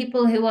 the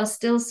people who are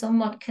still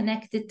somewhat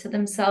connected to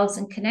themselves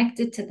and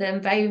connected to the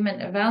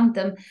environment around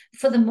them,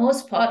 for the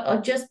most part,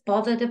 are just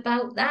bothered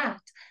about that.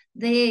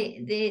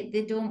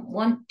 They don't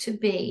want to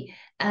be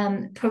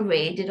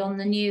paraded on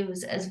the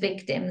news as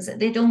victims.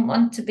 They don't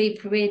want to be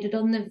paraded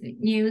on the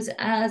news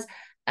as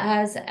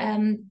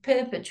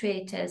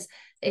perpetrators.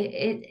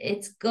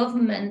 It's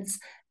governments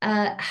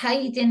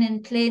hiding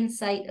in plain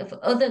sight of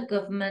other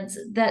governments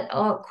that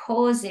are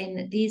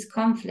causing these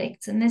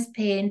conflicts and this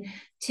pain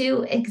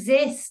to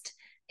exist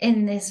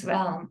in this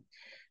realm.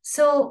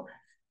 So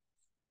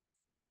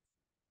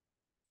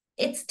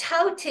it's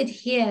touted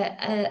here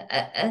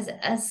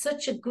as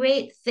such a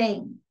great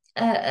thing,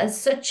 as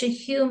such a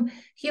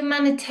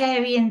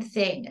humanitarian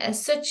thing,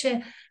 as such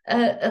a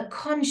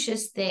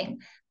conscious thing,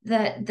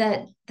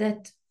 that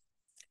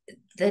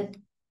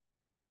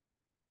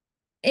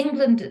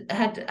England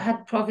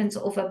had province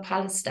over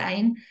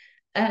Palestine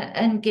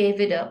and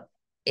gave it up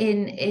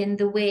in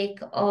the wake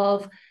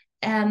of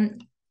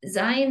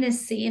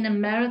Zionists seeing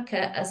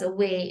America as a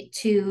way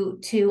to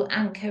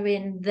anchor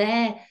in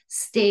their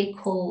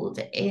stakehold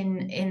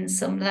in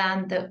some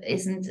land that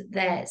isn't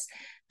theirs.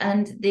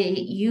 And they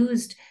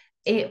used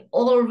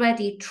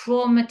already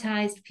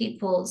traumatized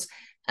peoples,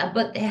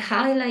 but they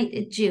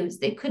highlighted Jews.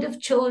 They could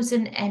have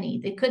chosen any.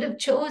 They could have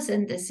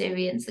chosen the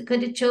Syrians. They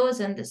could have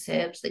chosen the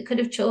Serbs. They could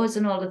have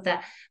chosen all of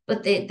that.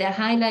 But they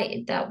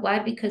highlighted that. Why?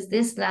 Because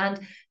this land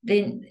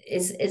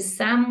is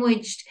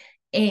sandwiched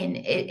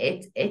in.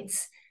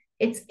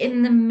 It's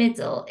in the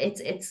middle.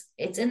 It's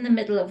in the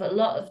middle of a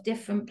lot of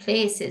different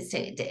places.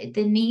 They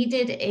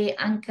needed an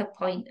anchor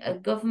point, a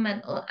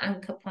governmental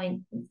anchor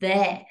point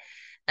there.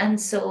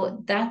 And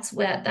so that's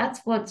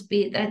what's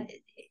been that.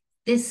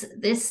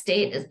 This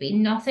state has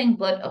been nothing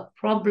but a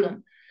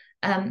problem.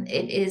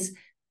 It is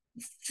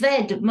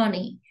fed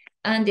money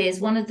and is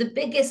one of the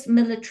biggest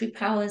military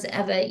powers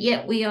ever.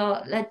 Yet we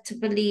are led to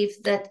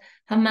believe that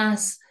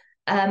Hamas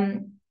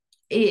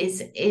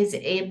is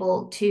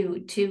able to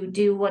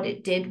do what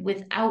it did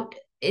without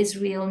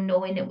Israel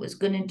knowing it was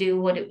going to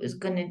do what it was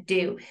going to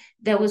do.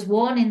 There was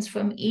warnings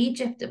from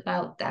Egypt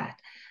about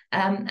that.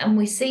 And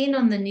we're seeing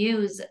on the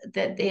news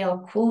that they are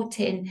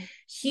quoting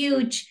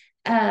huge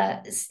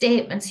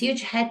statements,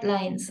 huge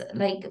headlines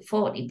like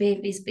 40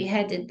 babies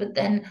beheaded, but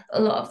then a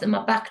lot of them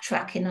are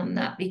backtracking on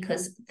that,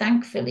 because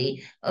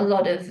thankfully a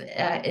lot of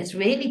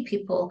Israeli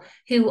people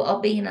who are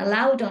being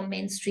allowed on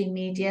mainstream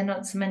media,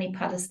 not so many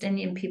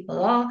Palestinian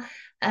people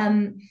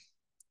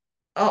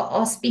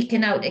are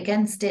speaking out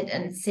against it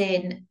and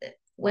saying,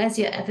 where's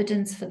your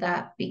evidence for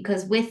that?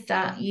 Because with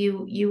that,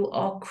 you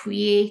are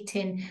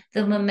creating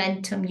the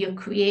momentum, you're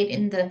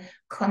creating the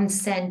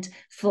consent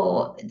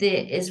for the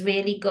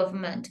Israeli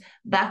government,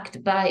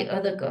 backed by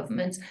other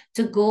governments,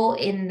 to go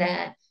in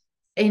there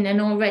in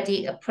an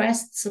already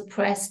oppressed,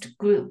 suppressed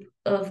group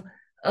of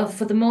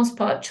for the most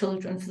part,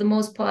 children, for the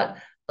most part,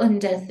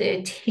 under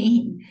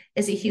 13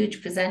 is a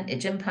huge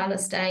percentage in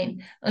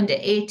Palestine. Under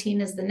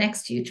 18 is the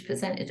next huge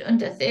percentage.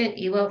 Under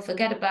 30, well,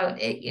 forget about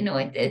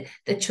it.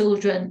 The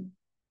children.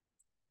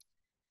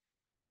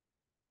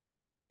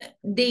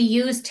 They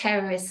use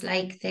terrorists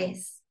like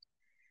this.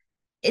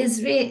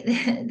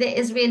 The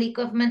Israeli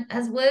government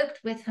has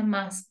worked with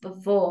Hamas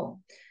before.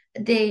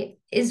 The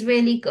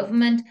Israeli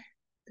government,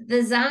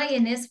 the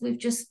Zionists we've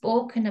just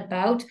spoken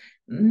about,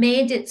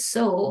 made it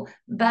so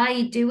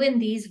by doing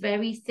these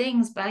very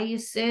things, by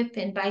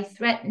usurping, by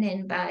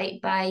threatening,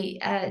 by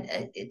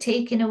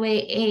taking away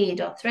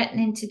aid, or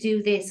threatening to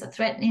do this or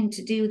threatening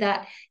to do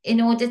that in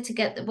order to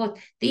get the vote.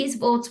 These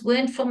votes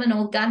weren't from an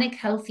organic,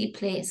 healthy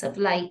place of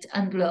light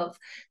and love.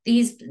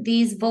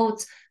 These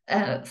votes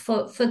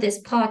for this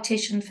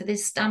partition, for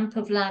this stamp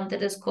of land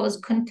that has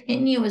caused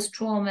continuous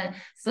trauma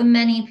for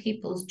many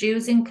peoples,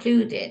 Jews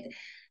included,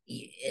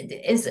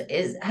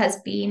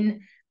 has been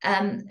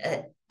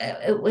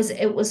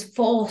it was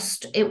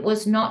forced. It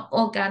was not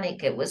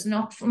organic. It was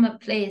not from a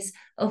place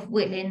of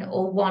willing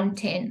or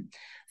wanting.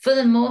 For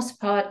the most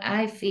part,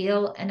 I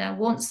feel, and I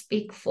won't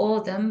speak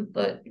for them,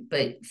 but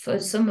for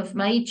some of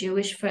my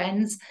Jewish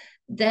friends,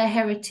 their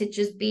heritage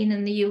has been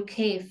in the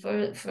UK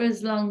for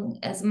as long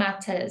as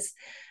matters.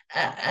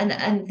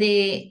 And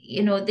they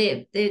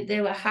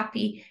were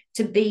happy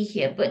to be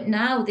here, but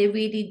now they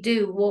really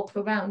do walk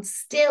around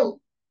still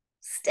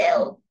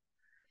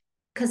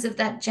because of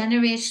that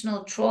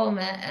generational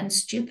trauma and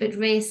stupid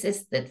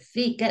racists that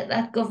get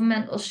that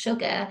governmental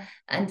sugar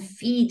and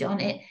feed on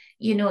it,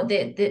 you know,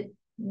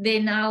 they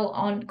now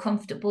aren't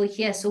comfortable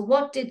here. So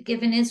what did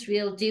giving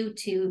Israel do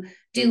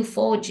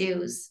for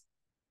Jews,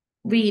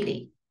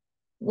 really?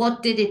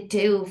 What did it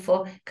do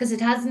for, because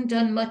it hasn't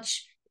done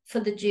much for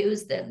the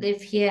Jews that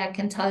live here, I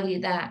can tell you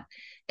that.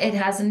 It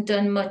hasn't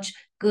done much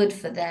good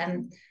for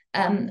them,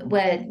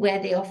 where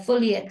they are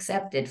fully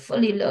accepted,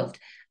 fully loved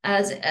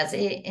as an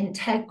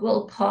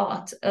integral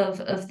part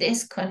of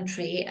this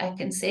country. I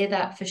can say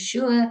that for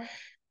sure.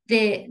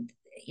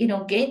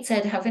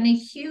 Gateshead having a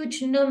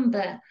huge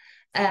number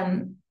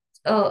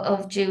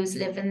of Jews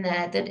living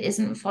there that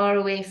isn't far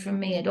away from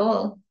me at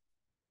all.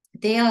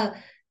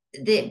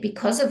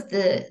 Because of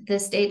the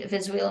state of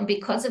Israel and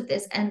because of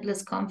this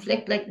endless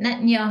conflict, like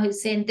Netanyahu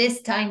saying,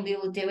 this time we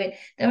will do it.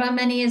 There are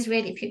many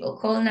Israeli people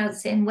calling out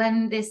saying,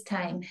 when this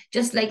time?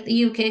 Just like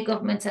the UK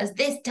government says,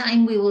 this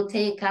time we will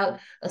take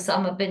out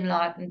Osama bin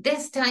Laden.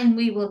 This time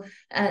we will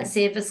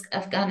save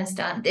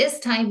Afghanistan. This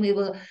time we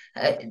will,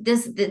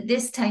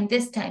 this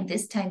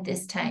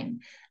time.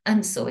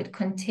 And so it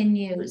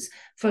continues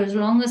for as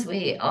long as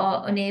we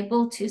are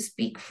unable to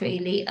speak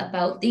freely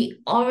about the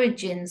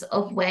origins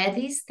of where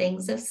these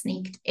things have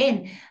sneaked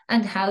in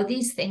and how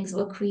these things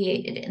were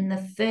created in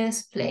the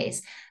first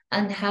place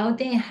and how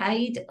they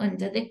hide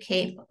under the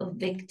cape of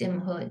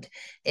victimhood.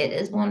 It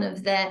is one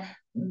of their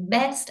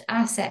best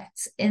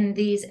assets in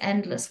these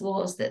endless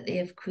wars that they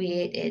have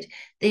created.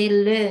 They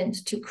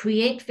learned to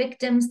create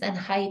victims, then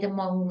hide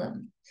among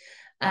them.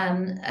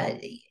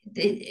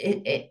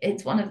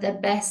 It's one of their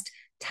best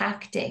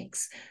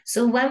tactics.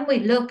 So when we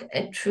look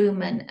at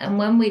Truman and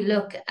when we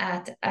look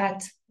at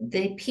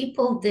the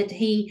people that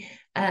he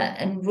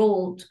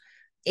enrolled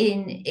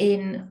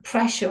in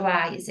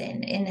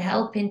pressurizing, in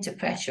helping to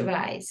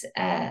pressurize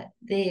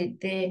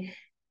the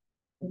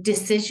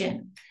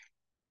decision,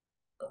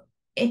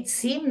 it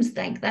seems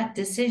like that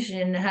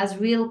decision has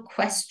real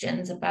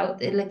questions about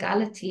the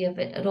legality of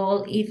it at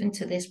all, even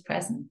to this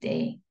present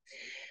day.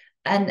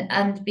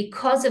 And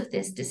because of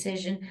this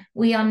decision,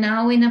 we are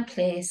now in a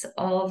place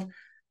of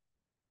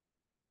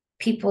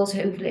peoples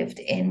who've lived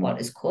in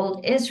what is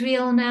called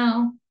Israel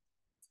now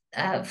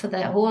for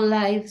their whole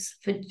lives,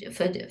 for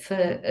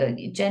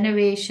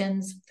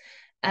generations,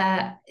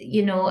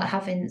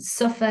 having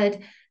suffered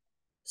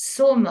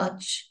so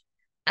much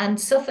and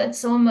suffered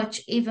so much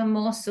even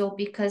more so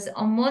because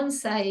on one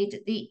side,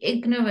 the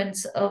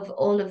ignorance of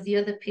all of the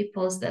other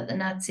peoples that the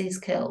Nazis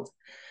killed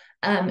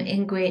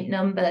in great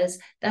numbers,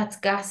 that's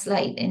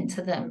gaslight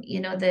into them,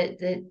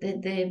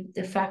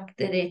 the fact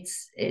that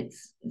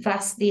it's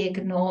vastly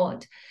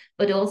ignored.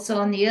 But also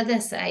on the other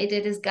side,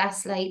 it is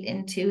gaslight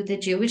into the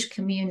Jewish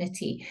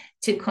community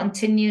to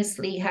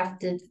continuously have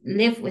to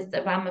live with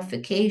the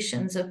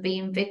ramifications of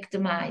being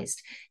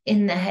victimized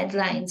in the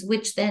headlines,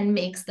 which then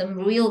makes them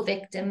real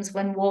victims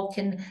when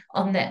walking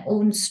on their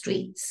own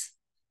streets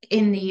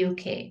in the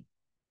UK.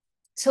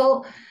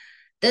 So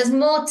there's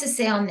more to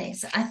say on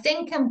this. I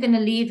think I'm going to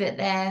leave it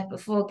there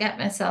before I get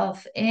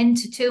myself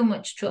into too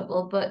much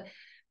trouble. But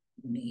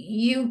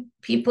you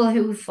people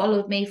who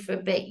followed me for a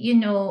bit, you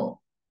know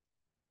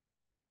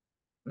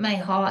my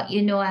heart,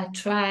 you know I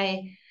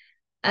try.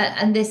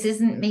 And this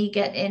isn't me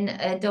getting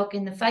a dog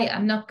in the fight.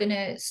 I'm not going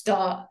to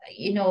start,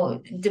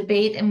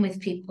 debating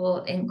with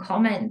people in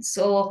comments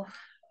or,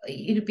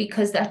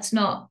 because that's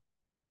not,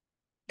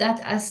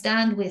 that I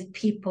stand with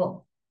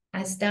people.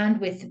 I stand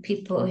with the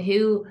people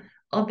who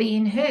are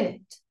being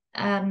hurt,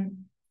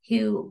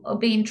 who are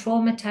being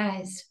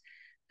traumatized.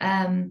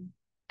 And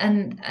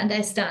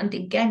I stand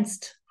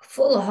against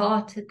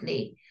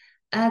full-heartedly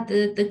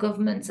the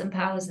governments and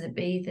powers that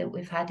be that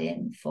we've had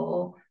in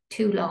for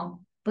too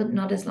long, but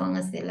not as long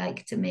as they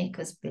like to make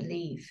us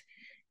believe.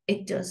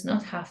 It does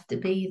not have to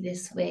be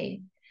this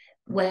way.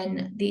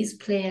 When these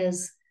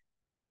players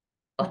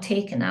are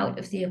taken out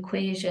of the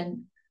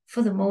equation,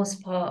 for the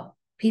most part,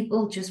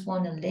 people just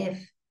want to live.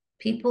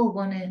 People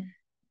want to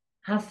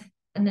have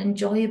an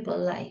enjoyable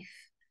life.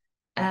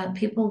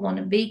 People want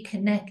to be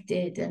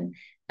connected and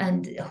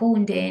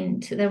honed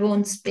in to their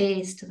own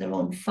space, to their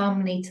own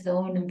family, to their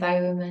own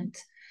environment.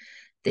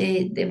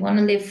 They want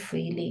to live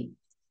freely.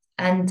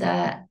 And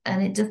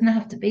it doesn't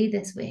have to be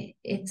this way.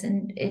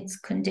 It's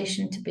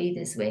conditioned to be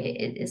this way.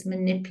 It is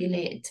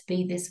manipulated to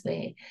be this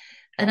way.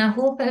 And I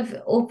hope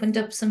I've opened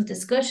up some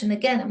discussion.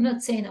 Again, I'm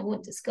not saying I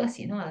won't discuss,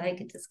 I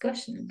like a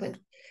discussion, but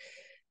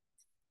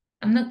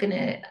I'm not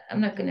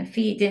gonna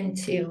feed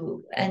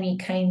into any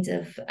kind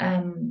of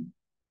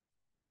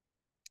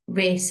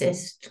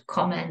racist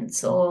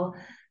comments, or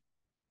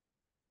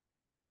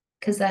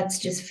because that's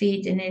just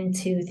feeding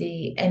into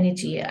the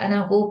energy. And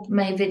I hope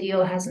my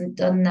video hasn't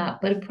done that,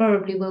 but it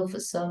probably will for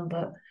some.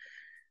 But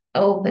I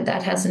hope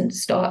that hasn't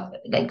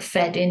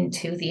fed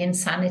into the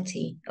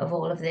insanity of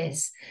all of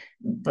this.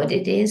 But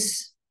it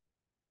is.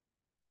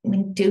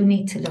 We do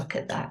need to look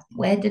at that.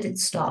 Where did it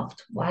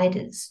start? Why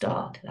did it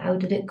start? How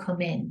did it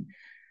come in?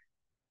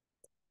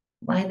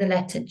 Why the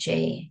letter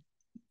J?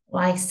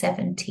 Why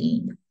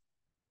 17?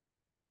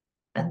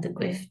 And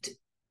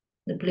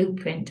the the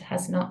blueprint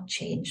has not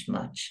changed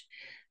much.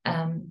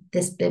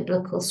 This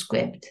biblical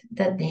script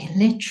that they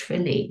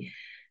literally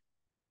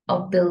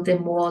are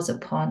building wars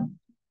upon.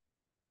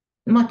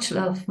 Much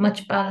love,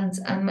 much balance,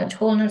 and much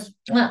wholeness.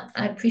 Well,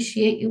 I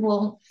appreciate you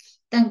all.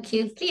 Thank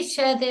you. Please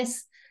share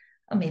this,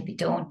 or maybe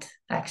don't.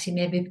 Actually,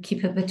 maybe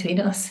keep it between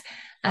us.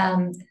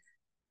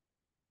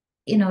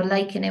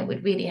 Liking it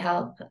would really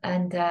help.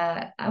 And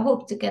I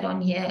hope to get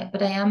on here,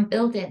 but I am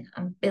building.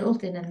 I'm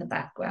building in the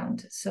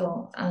background.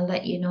 So I'll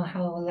let you know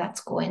how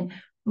that's going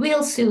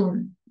real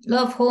soon.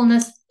 Love,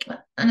 wholeness,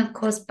 and of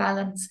course,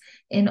 balance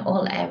in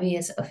all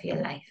areas of your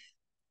life.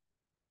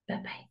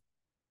 Bye-bye.